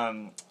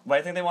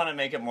I think they want to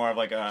make it more of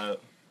like a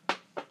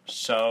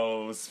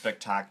show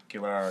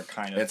spectacular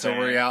kind of It's thing.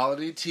 A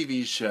reality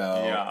TV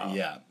show.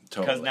 Yeah,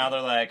 totally. Because now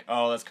they're like,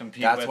 oh, let's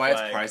compete That's with, why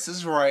like, it's Price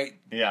is Right.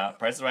 Yeah,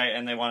 Price is Right,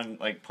 and they want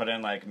to, like, put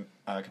in, like,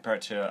 compare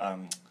it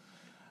to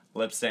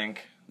lip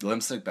sync.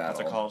 Lip sync battle.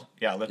 What's it called?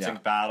 Yeah, lip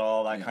sync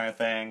battle, that kind of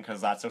thing, because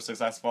that's so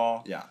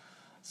successful. Yeah.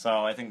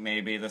 So I think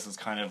maybe this is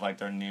kind of like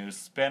their new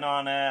spin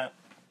on it.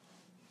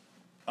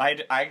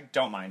 I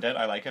don't mind it.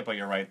 I like it, but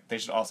you're right. They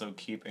should also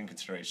keep in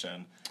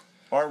consideration.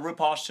 Or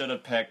RuPaul should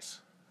have picked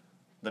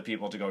the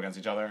people to go against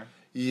each other.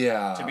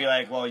 Yeah. To be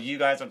like, well, you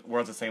guys were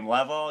at the same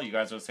level. You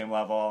guys are the same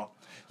level.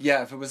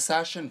 Yeah, if it was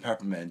Sasha and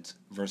Peppermint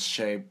versus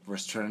Shay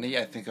versus Trinity,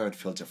 I think I would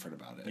feel different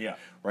about it. Yeah.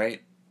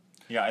 Right?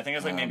 Yeah, I think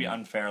it's like maybe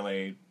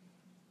unfairly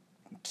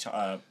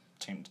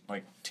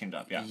teamed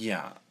up. Yeah.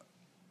 Yeah.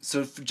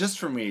 So just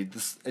for me,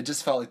 it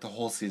just felt like the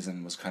whole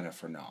season was kind of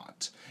for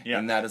naught. Yeah.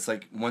 And that it's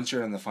like, once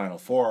you're in the Final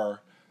Four,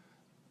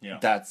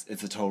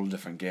 it's a total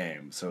different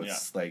game. So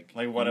it's like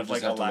what if,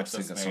 like,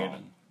 Alexis made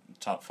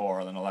top 4,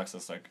 and then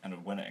Alexis like ended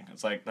up winning.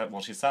 It's like that.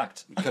 Well, she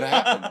sucked. Could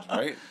have happened,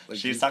 right? Like,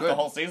 she sucked the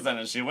whole season,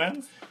 and she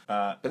wins.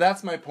 But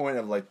that's my point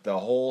of like the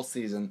whole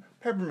season.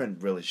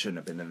 Peppermint really shouldn't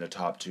have been in the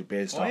top 2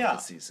 based off the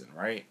season,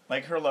 right?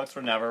 Like her looks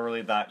were never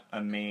really that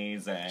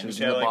amazing. She was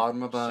in the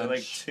bottom a bunch. She had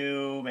like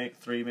 2, maybe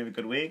 3, maybe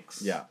good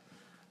weeks. Yeah.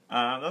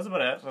 That's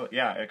about it. So,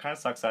 yeah, it kind of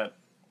sucks that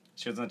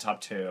she was in the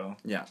top 2.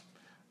 Yeah.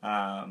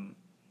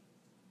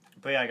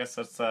 But yeah, I guess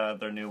that's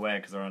their new way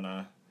because they're on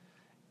a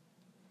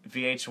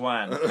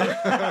VH1,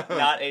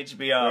 not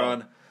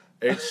HBO.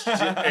 They're on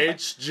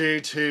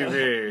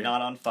HGTV.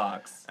 Not on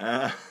Fox.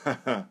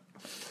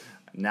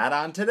 Not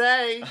on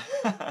today,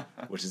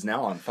 which is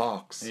now on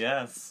Fox.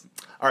 Yes.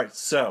 All right,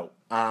 so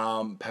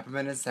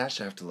Peppermint and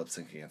Sasha have to lip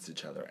sync against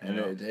each other, and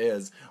it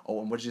is. Oh,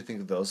 and what did you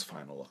think of those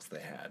final looks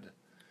they had?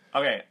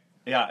 Okay.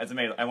 Yeah, it's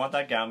amazing. I want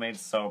that gown made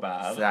so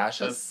bad.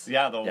 Sasha's?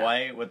 The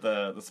white with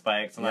the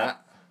spikes and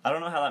that. I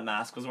don't know how that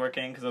mask was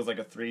working because it was like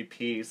a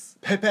 3-piece.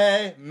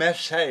 Pepe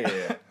Meche.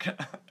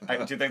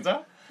 Do you think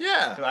so?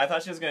 Yeah. Because I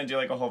thought she was gonna do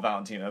like a whole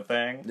Valentina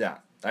thing. Yeah.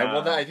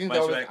 I think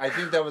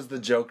that was the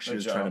joke she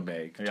was trying to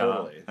make. Yeah.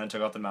 Totally. And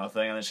took off the mouth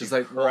thing, and then she's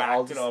like,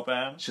 cracked it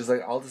open. She's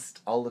like,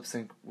 I'll lip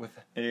sync with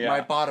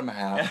my bottom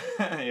half.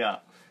 Yeah.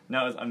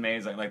 No, it was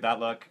amazing. Like that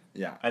look.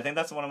 Yeah. I think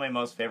that's one of my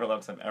most favorite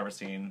looks I've ever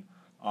seen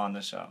on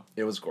the show.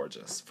 It was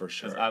gorgeous, for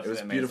sure. It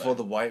was beautiful.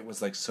 The white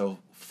was like so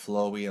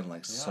flowy and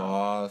like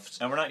soft.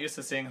 And we're not used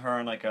to seeing her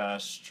in like a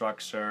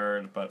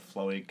structured but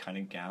flowy kind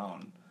of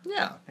gown.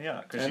 Yeah.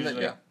 Yeah, because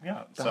usually,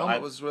 The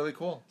helmet was really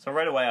cool. So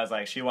right away I was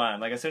like, she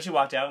won. Like as soon as she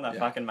walked out in that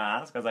fucking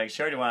mask, I was like,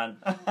 she already won.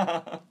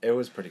 It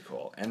was pretty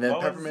cool. And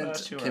then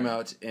Peppermint came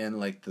out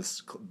in like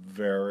this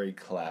very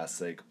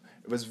classic.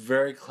 It was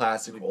very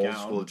classic old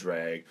school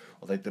drag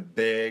with like the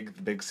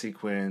big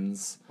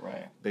sequins,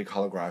 right? Big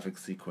holographic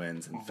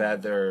sequins and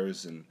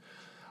feathers, and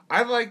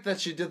I like that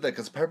she did that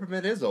because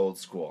Peppermint is old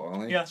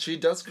school. Like, she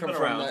does come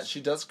from that. She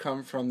does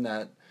come from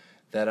that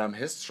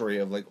history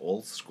of like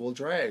old school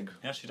drag.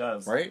 Yeah, she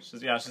does. Right?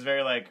 She's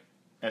very like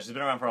she's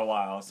been around for a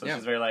while, so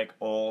she's very like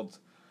old,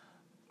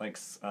 like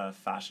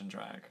fashion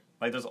drag.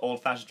 Like there's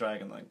old fashion drag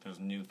and like there's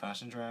new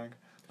fashion drag.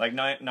 Like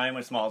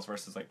 9 Smalls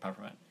versus like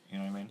Peppermint. You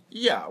know what I mean?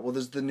 Yeah, well,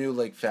 there's the new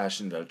like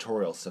fashion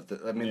editorial stuff.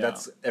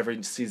 That's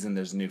every season.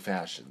 There's new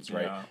fashions,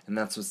 right? Yeah. And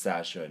that's what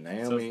Sasha and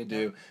Naomi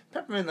do.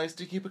 Peppermint likes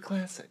to keep it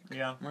classic.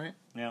 Yeah. Right.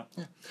 Yeah.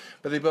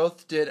 But they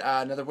both did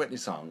another Whitney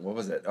song. What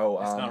was it? Oh,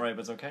 It's Not Right,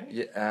 But It's Okay.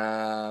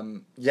 Yeah.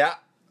 Yeah.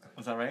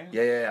 Was that right?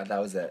 Yeah. That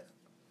was it.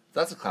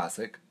 That's a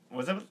classic.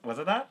 Was it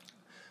that?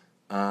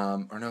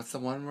 Or no, it's the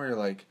one where you're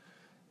like,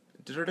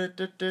 yeah.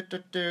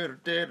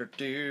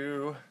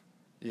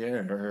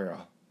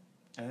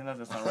 I think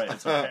that's Not Right.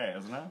 It's Okay,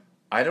 isn't it?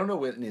 I don't know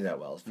Whitney that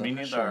well. So Me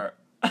neither. Sure.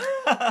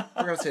 We're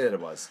gonna say that it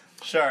was.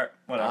 Sure,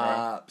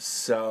 whatever.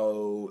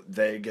 So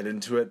they get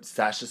into it.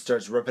 Sasha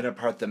starts ripping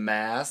apart the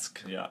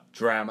mask. Yeah.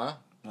 Drama.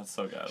 That's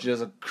so good. She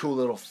does a cool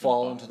little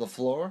fall into the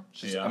floor.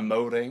 She's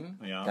emoting.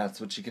 Yeah. That's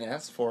what she can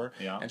ask for.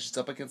 Yeah. And she's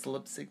up against the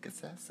lip sync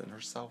assassin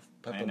herself,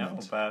 Peppermint. I know,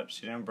 but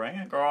she didn't bring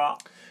it, girl.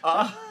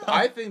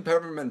 I think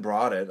Peppermint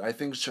brought it. I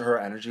think her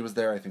energy was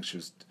there. I think she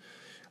was...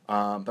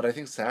 but I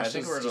think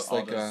Sasha's just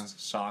like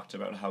shocked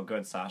about how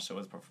good Sasha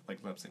was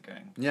like lip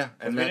syncing. Yeah,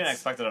 and we didn't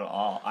expect it at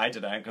all. I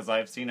didn't because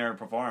I've seen her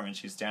perform and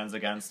she stands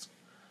against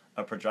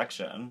a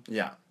projection.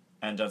 Yeah,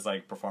 and does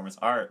like performance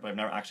art, but I've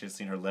never actually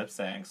seen her lip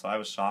sync. So I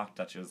was shocked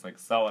that she was like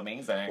so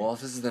amazing. Well, if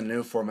this is the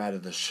new format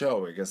of the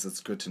show, I guess it's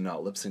good to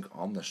not lip sync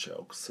on the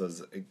show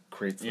because it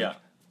creates like,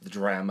 the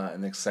drama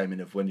and the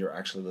excitement of when you're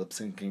actually lip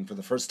syncing for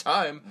the first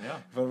time in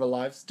front of a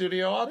live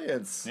studio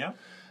audience. Yeah.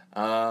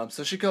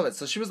 So she killed it.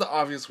 So she was the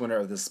obvious winner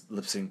of this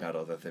lip sync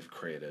battle that they've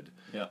created.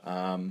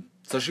 Yeah.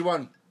 So she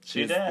won.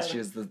 She did. She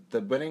is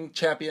the winning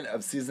champion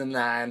of season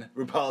 9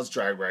 RuPaul's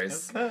Drag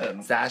Race. That's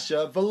good.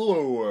 Sasha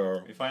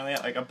Velour. We finally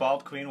had, like, a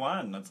bald queen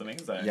won. That's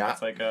amazing. Yeah.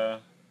 It's like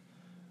a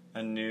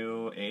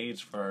new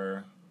age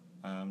for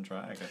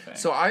drag, I think.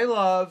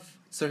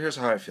 So here's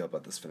how I feel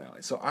about this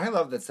finale. So I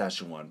love that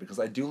Sasha won because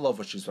I do love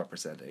what she's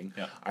representing.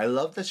 Yeah. I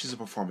love that she's a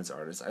performance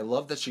artist. I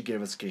love that she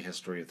gave us gay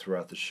history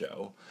throughout the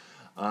show.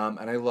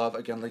 And I love,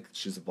 again, like,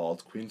 she's a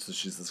bald queen, so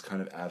she's this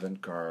kind of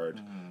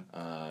avant-garde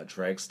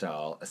drag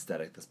style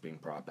aesthetic that's being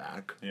brought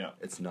back. Yeah.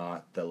 It's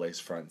not the lace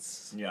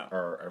fronts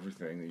or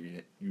everything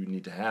that you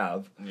need to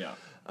have. Yeah.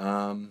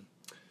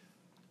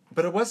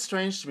 But it was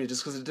strange to me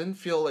just because it didn't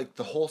feel like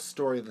the whole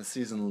story of the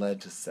season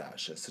led to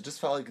Sasha. So it just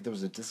felt like there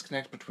was a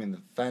disconnect between the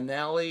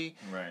finale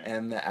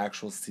and the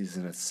actual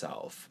season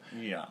itself.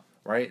 Yeah.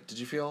 Right? Did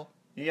you feel?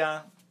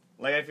 Yeah.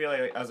 Like, I feel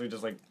like, as we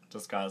just, like,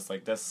 discussed,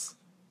 like, this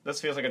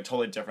feels like a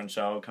totally different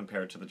show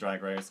compared to the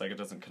Drag Race. Like, it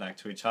doesn't connect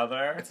to each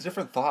other. It's a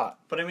different thought.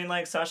 But, I mean,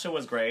 like, Sasha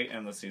was great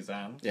in the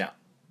season. Yeah.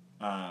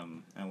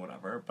 And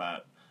whatever.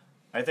 But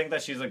I think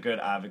that she's a good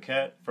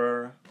advocate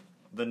for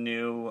the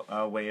new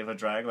wave of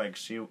drag. Like,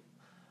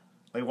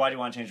 why do you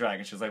want to change drag?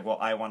 And she's like, well,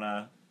 I want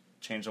to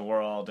change the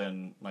world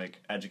and, like,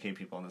 educate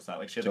people and this, that.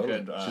 Like, she had a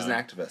good... she's an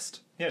activist.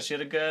 Yeah, she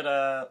had a good,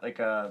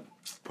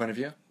 point of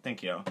view?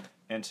 Thank you.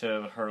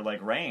 Into her,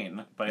 like,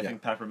 reign. But I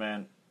think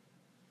Peppermint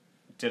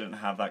didn't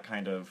have that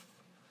kind of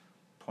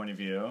point of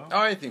view. Oh,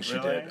 I think she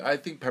did. I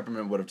think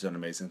Peppermint would have done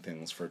amazing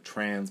things for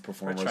trans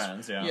performers. For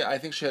trans, yeah. Yeah, I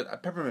think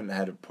Peppermint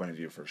had a point of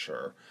view for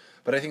sure.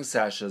 But I think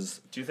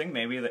Sasha's... Do you think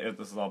maybe that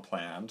this is all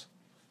planned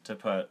to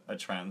put a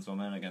trans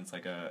woman against,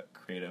 like, a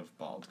creative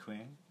bald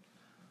queen?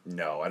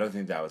 No, I don't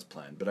think that was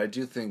planned. But I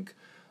do think...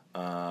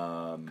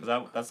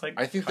 Because that's, like,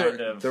 I think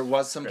there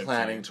was some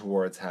planning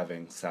towards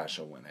having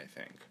Sasha win, I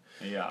think.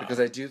 Yeah. Because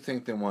I do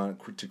think they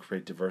want to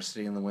create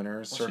diversity in the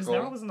winner's circle. She's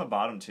never was in the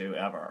bottom two,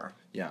 ever.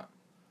 Yeah.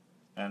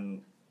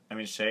 And, I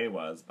mean, Shay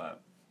was,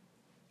 but...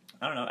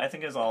 I don't know. I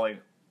think it's all,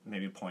 like,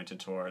 maybe pointed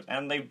towards...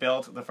 And they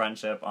built the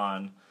friendship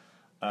on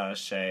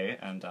Shay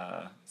and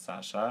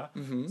Sasha.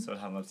 Mm-hmm. So it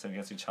had them sitting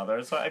against each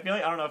other. So I feel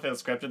like... I don't know if it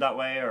was scripted that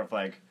way or if,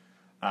 like...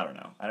 I don't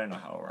know. I don't know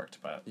how it worked,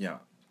 but... Yeah.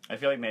 I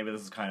feel like maybe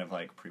this is kind of,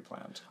 like,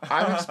 pre-planned.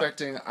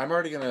 I'm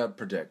already going to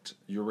predict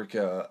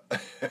Eureka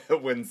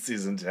wins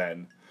season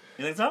 10.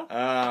 You think so?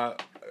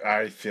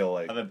 I feel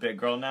like... I'm a big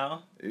girl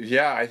now?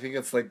 Yeah, I think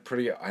it's, like,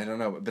 pretty... I don't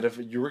know. But if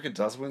Eureka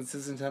does win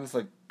season 10, it's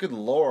like, good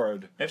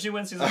lord. If she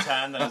wins season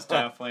 10, then it's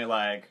definitely,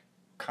 like,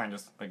 kind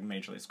of, like,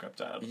 majorly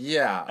scripted.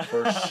 Yeah,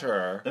 for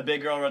sure. The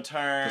big girl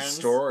returns. The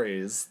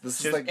stories.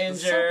 She was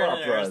injured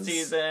in her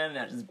season,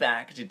 and she's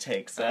back, and she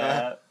takes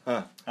it.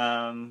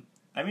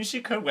 I mean,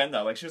 she could win,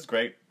 though. Like, she was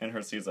great in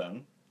her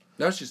season.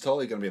 No, she's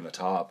totally going to be in the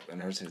top in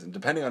her season.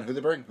 Depending on who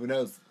they bring. Who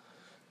knows?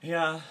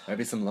 Yeah. Might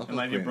be some local It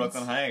might queens. be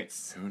Brooklyn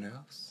Heights. Who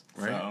knows?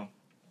 Right?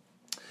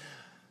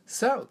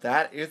 So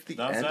that is the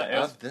end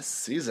of this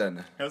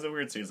season. It was a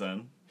weird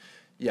season.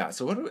 Yeah,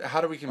 so how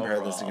do we compare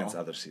Overall. this against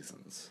other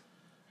seasons?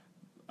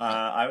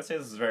 I would say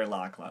this is very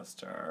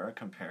lackluster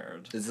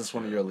compared. Is this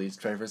one of your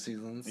least favorite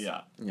seasons?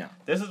 Yeah. Yeah.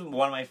 This is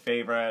one of my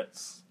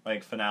favorites,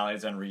 like,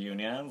 finales and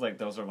reunions. Like,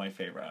 those are my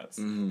favorites.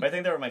 Mm-hmm. But I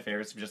think they were my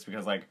favorites just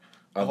because, like,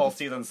 the whole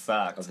season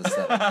sucked. Of the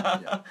seven,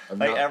 yeah.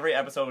 Like, every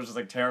episode was just,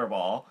 like,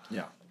 terrible.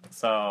 Yeah.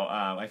 So,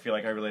 I feel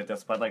like I relate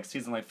this. But, like,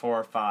 season, like, 4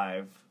 or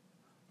 5,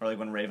 or, like,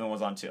 when Raven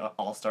was on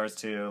All-Stars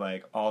 2,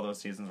 like, all those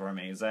seasons were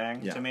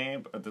amazing to me.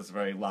 But this is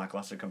very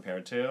lackluster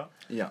compared to.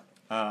 Yeah.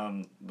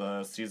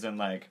 The season,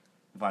 like...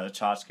 Violet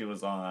Chachki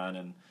was on,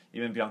 and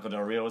even Bianca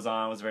Del Rio was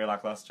on, was very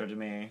lackluster to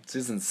me.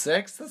 Season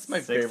 6? That's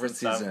my favorite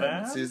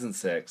season. Season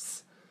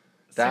 6.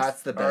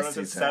 That's the best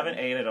season. 7,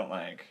 8 I don't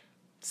like.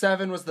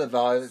 7 was the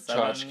Violet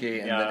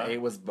Chachki, and then 8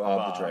 was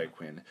Bob the Drag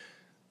Queen.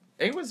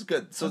 8 was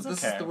good. So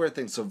this is the weird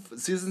thing. So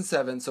season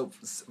 7, so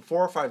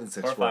 4, 5, and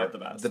 6 were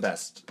the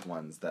best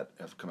ones that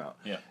have come out.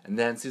 Yeah. And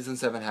then season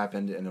 7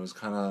 happened, and it was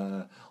kind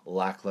of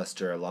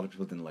lackluster. A lot of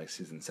people didn't like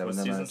season 7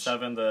 that much. Was season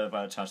 7 the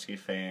Violet Chachki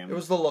fame? It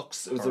was the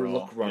looks. It was the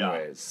look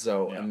runways. Yeah.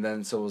 So and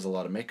then it was a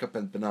lot of makeup,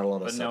 but not a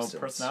lot of substance. But no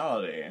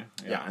personality.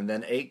 Yeah. And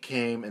then 8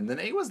 came, and then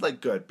 8 was like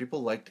good.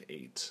 People liked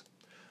 8.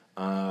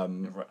 Yeah,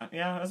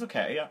 it was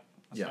okay. Yeah.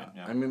 Yeah.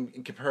 I mean,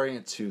 comparing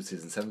it to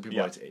season 7, people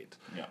liked 8.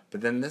 Yeah.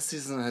 But then this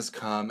season has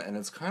come, and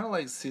it's kind of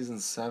like season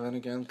 7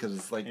 again, because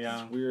it's like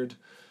this weird...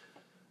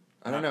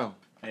 I don't know.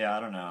 Yeah,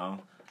 I don't know.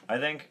 I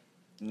think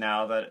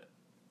now that...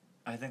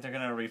 I think they're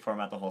going to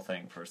reformat the whole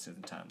thing for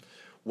season 10.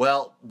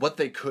 Well, what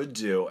they could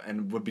do,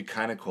 and would be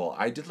kind of cool,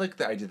 I did like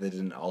the idea they did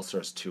in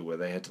All-Stars 2, where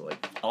they had to,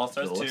 like...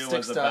 All-Stars 2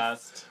 was the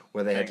best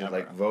where they had to,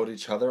 like, vote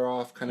each other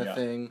off kind of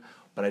thing.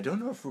 But I don't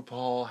know if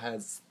RuPaul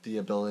has the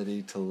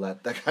ability to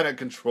let that kind of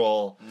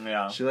control.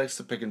 Yeah. She likes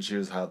to pick and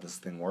choose how this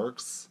thing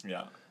works.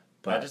 Yeah.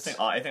 But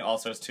I think All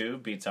Stars 2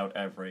 beats out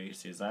every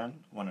season,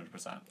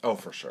 100%. Oh,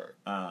 for sure.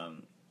 But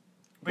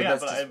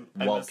that's just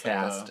well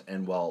cast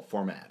and well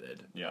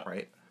formatted. Yeah.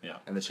 Right? Yeah.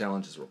 And the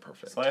challenges were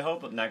perfect. So I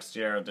hope next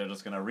year they're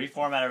just going to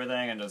reformat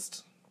everything and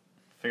just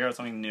figure out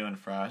something new and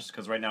fresh.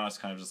 Because right now it's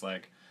kind of just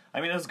like...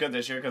 I mean, it was good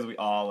this year because we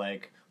all,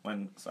 like...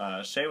 When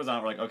Shay was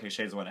on, we're like, okay,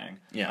 Shay's winning.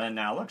 Yeah. And then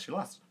now, look, she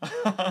lost.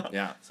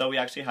 Yeah. So we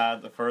actually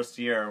had the first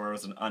year where it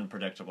was an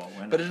unpredictable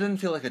winner. But it didn't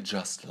feel like a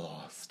just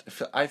lost.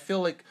 I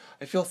feel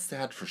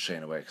sad for Shay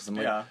in a way, because I'm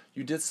like,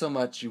 you did so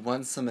much, you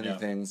won so many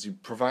things, you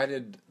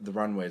provided the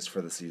runways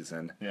for the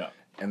season. Yeah.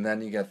 And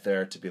then you get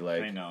there to be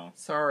like, I know.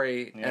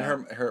 Sorry. Yeah.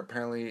 And her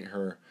apparently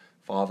her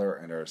father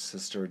and her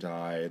sister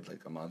died like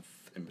a month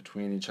in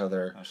between each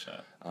other. Oh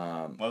shit.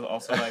 Well,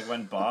 also like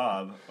when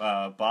Bob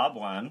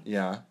won.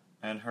 Yeah.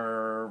 And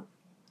her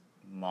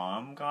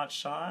mom got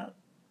shot.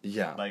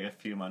 Yeah. Like a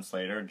few months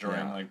later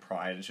during like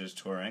Pride, and she was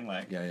touring.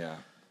 Like yeah.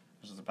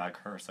 This is a bad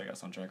curse, I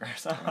guess, on Drag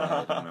Race.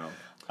 I don't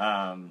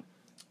know.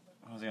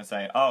 What was I gonna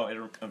say? Oh,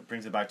 it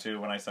brings it back to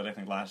when I said I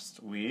think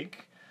last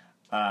week.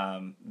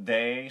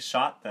 They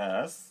shot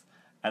this,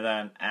 and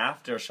then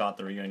after shot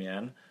the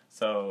reunion.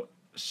 So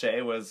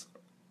Shay was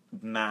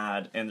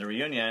mad in the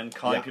reunion,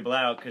 calling people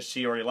out because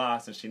she already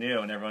lost and she knew,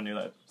 and everyone knew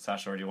that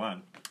Sasha already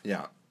won.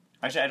 Yeah.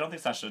 Actually, I don't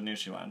think Sasha knew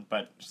she won,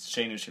 but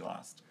Shay knew she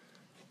lost.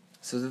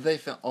 So did they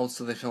film?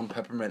 Also, they filmed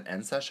Peppermint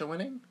and Sasha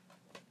winning.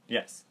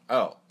 Yes.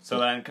 Oh. So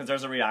then, because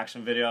there's a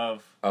reaction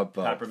video of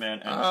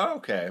Peppermint. And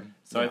okay.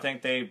 So I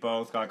think they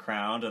both got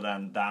crowned, and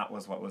then that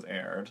was what was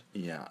aired.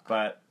 Yeah.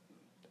 But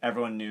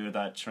everyone knew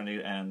that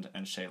Trinity and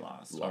Shay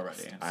lost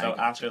already. So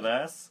after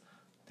this,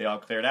 they all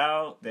cleared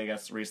out. They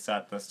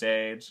reset the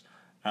stage,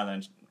 and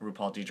then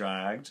RuPaul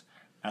de-dragged.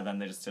 And then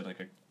they just did like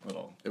a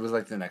little... It was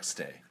like the next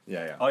day.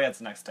 Yeah. Oh, yeah, it's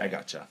the next day. I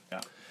gotcha.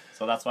 Yeah.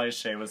 So that's why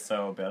Shay was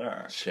so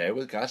bitter. Shay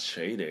got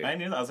shady. I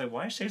knew that. I was like,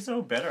 why is Shay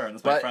so bitter?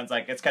 And my friend's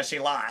like, it's because she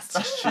lost.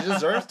 She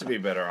deserves to be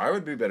bitter. I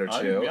would be bitter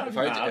too. Yeah, if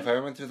I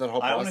went through that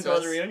whole process. I want to go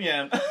to the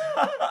reunion.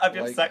 I'd be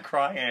upset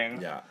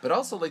crying. Yeah. But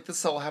also, like,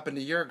 this all happened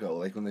a year ago,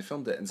 like, when they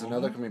filmed it. And so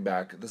now they're coming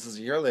back. This is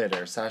a year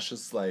later.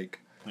 Sasha's like,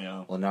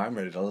 yeah. Well, now I'm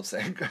ready to lip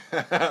sync.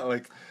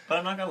 Like, but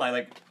I'm not gonna lie,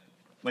 like,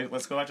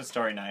 let's go back to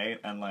Starry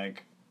Night, and,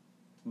 like,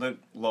 the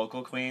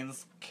local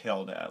queens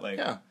killed it. Like,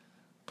 yeah.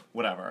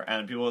 Whatever.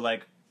 And people would,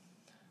 like,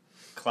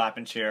 clap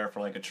and cheer for,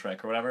 like, a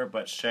trick or whatever,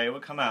 but Shay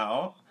would come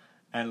out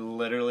and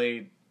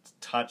literally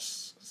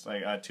touch,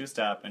 like, a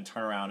two-step and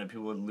turn around, and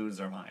people would lose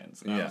their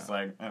minds. And I was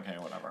like, okay,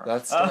 whatever.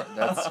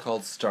 That's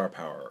called star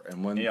power.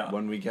 And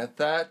when we get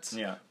that,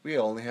 we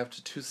only have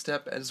to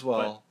two-step as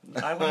well.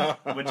 But I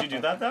wouldn't. Would you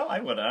do that, though? I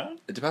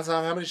wouldn't. It depends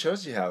on how many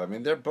shows you have. I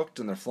mean, they're booked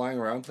and they're flying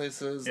around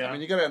places. Yeah. I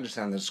mean, you gotta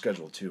understand their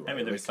schedule, too, right? I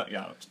mean, they're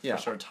for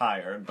sure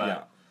tired,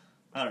 but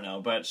I don't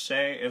know. But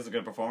Shay is a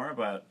good performer,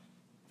 but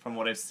from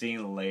what I've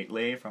seen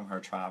lately from her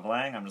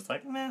traveling, I'm just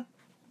like, meh,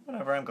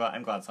 whatever. I'm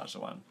glad Sasha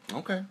won.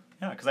 Okay.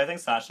 Yeah, because I think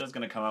Sasha's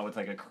going to come out with,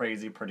 like, a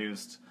crazy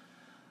produced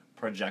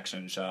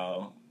projection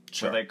show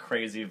with, like,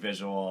 crazy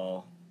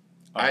visual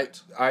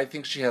art. I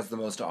think she has the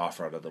most to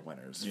offer out of the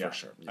winners, for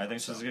sure. I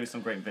think there's going to be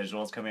some great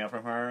visuals coming out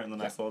from her in the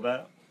next little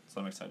bit,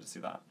 so I'm excited to see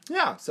that.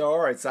 Yeah, so, all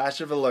right,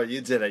 Sasha Velour,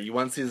 you did it. You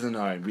won season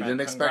 9. We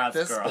didn't expect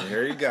this, girl. But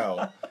here you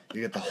go.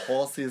 You get the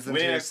whole season to yourself. We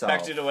didn't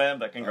expect you to win,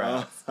 but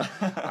congrats.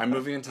 I'm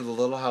moving into the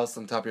little house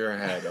on top of your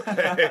head,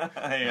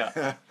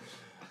 okay?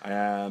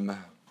 Yeah.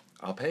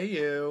 I'll pay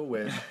you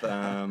with,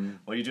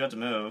 Well, you do have to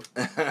move.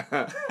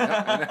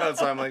 I know,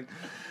 so I'm like,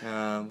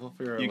 we'll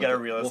figure out. You get a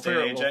real estate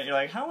agent, you're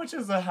like, how much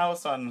is the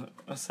house on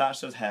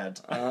Sasha's head?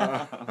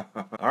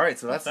 Alright,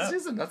 so that's the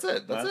season. That's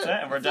it. That's it.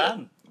 And we're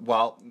done.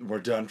 Well, we're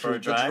done for the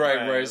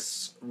Drag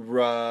Race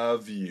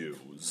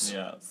reviews.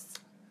 Yes.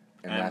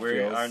 And we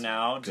are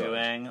now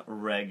doing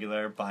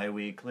regular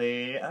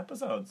bi-weekly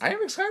episodes. I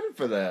am excited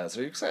for this.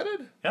 Are you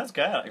excited? Yeah, it's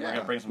good. We're going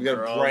to bring some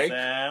girls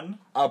in.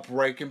 A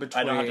break in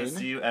between. I don't have to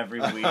see you every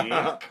week.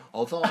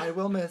 Although I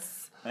will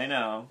miss. I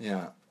know.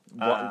 Yeah.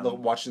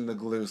 Watching the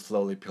glue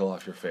slowly peel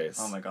off your face.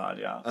 Oh my god,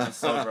 yeah. It's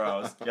so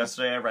gross.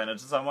 Yesterday I ran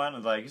into someone and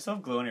was like, you still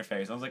have glue on your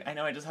face. And I was like, I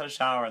know, I just had a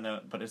shower,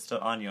 but it's still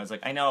on you. I was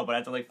like, I know, but I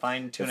have to, like,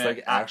 fine-tune it. It's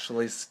like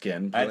actually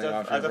skin peeling off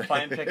your face. I have to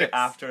fine-pick it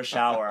after a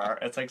shower.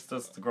 It's like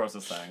just the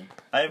grossest thing.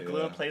 I have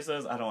glue in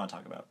places I don't want to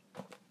talk about.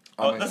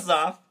 Oh, this is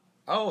off.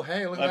 Oh,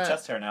 hey, look at that. I have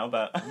chest hair now,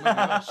 but... Oh my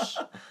gosh.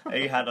 I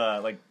had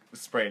like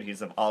spray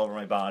adhesive all over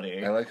my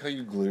body. I like how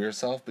you glue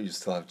yourself, but you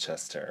still have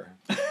chest hair.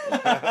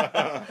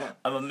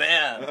 I'm a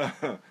man.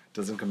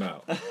 Doesn't come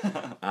out.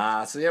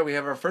 So yeah, we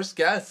have our first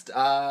guest,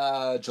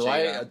 July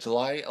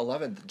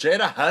 11th.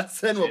 Jada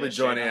Hudson will be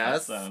joining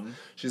us. Hudson.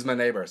 She's my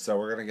neighbor, so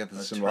we're gonna get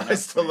this in while I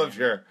still live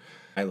here.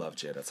 I love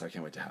Jada, so I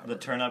can't wait to have her. The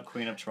turn-up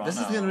queen of Toronto.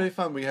 This is gonna be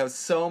fun. We have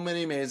so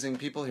many amazing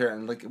people here,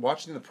 and like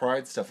watching the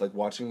Pride stuff, like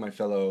watching my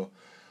fellow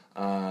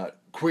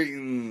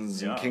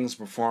queens and kings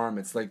perform.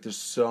 It's like there's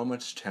so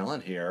much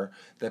talent here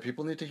that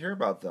people need to hear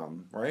about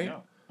them, right?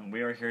 Yeah, and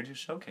we are here to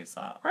showcase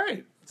that.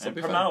 Right. So and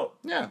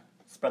promote. Fun. Yeah.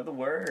 Spread the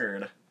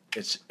word.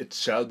 It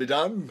shall be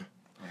done.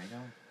 There you go.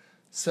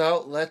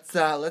 So let's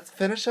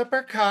finish up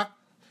our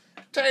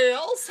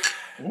cocktails.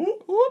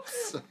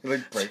 Whoops!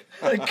 Like break.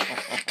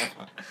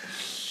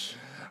 There's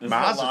a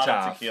lot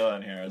of tequila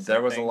in here. So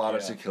there was a lot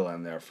of tequila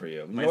in there for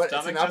you. My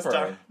stomach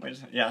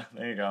yeah,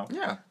 there you go.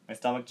 Yeah. My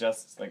stomach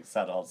just like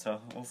settled, so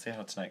we'll see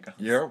how tonight goes.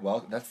 You're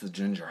welcome. That's the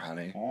ginger,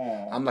 honey.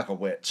 Oh. I'm like a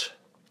witch.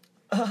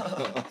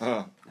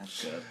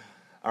 That's good.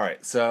 All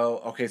right,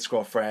 so, okay,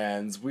 Squirrel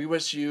friends, we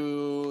wish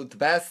you the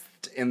best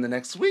in the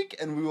next week,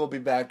 and we will be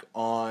back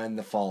on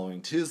the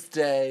following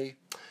Tuesday.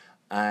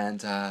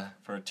 And,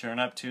 for a Turn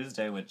Up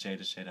Tuesday with Jada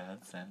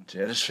Hudson.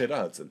 Jada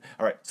Hudson.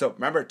 All right, so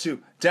remember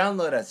to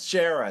download us,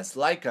 share us,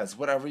 like us,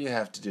 whatever you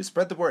have to do.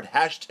 Spread the word.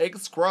 Hashtag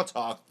Squirrel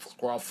Talk,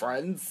 Squirrel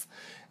friends.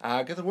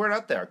 Get the word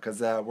out there, because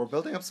we're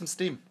building up some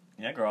steam.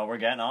 Yeah, girl, we're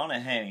getting on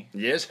it, honey.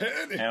 Yes,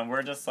 honey. And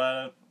we're just,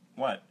 8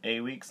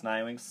 weeks,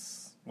 9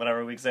 weeks,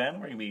 whatever weeks in,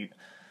 we're going to be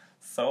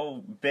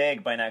so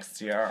big by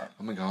next year.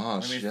 Oh my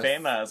gosh. We're going to be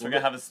famous. We're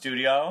going to have a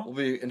studio. We'll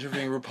be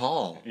interviewing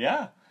RuPaul.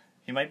 Yeah.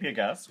 He might be a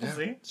guest. We'll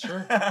see.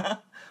 Sure. We'll have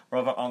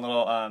our own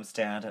little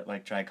stand at,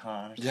 like,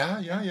 DragCon.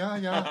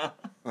 Yeah.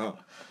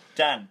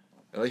 Done.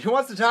 Like, who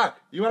wants to talk?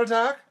 You want to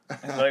talk?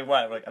 Like,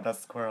 what? Like, about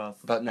squirrels.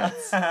 About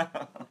nuts.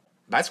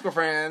 Bye, squirrel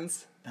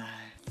friends. Bye.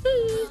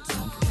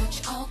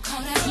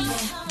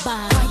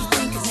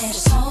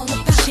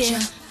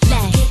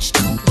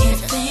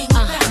 TLC,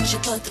 left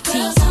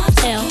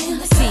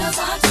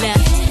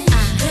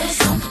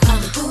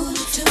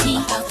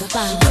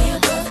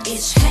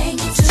eye,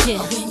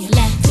 T,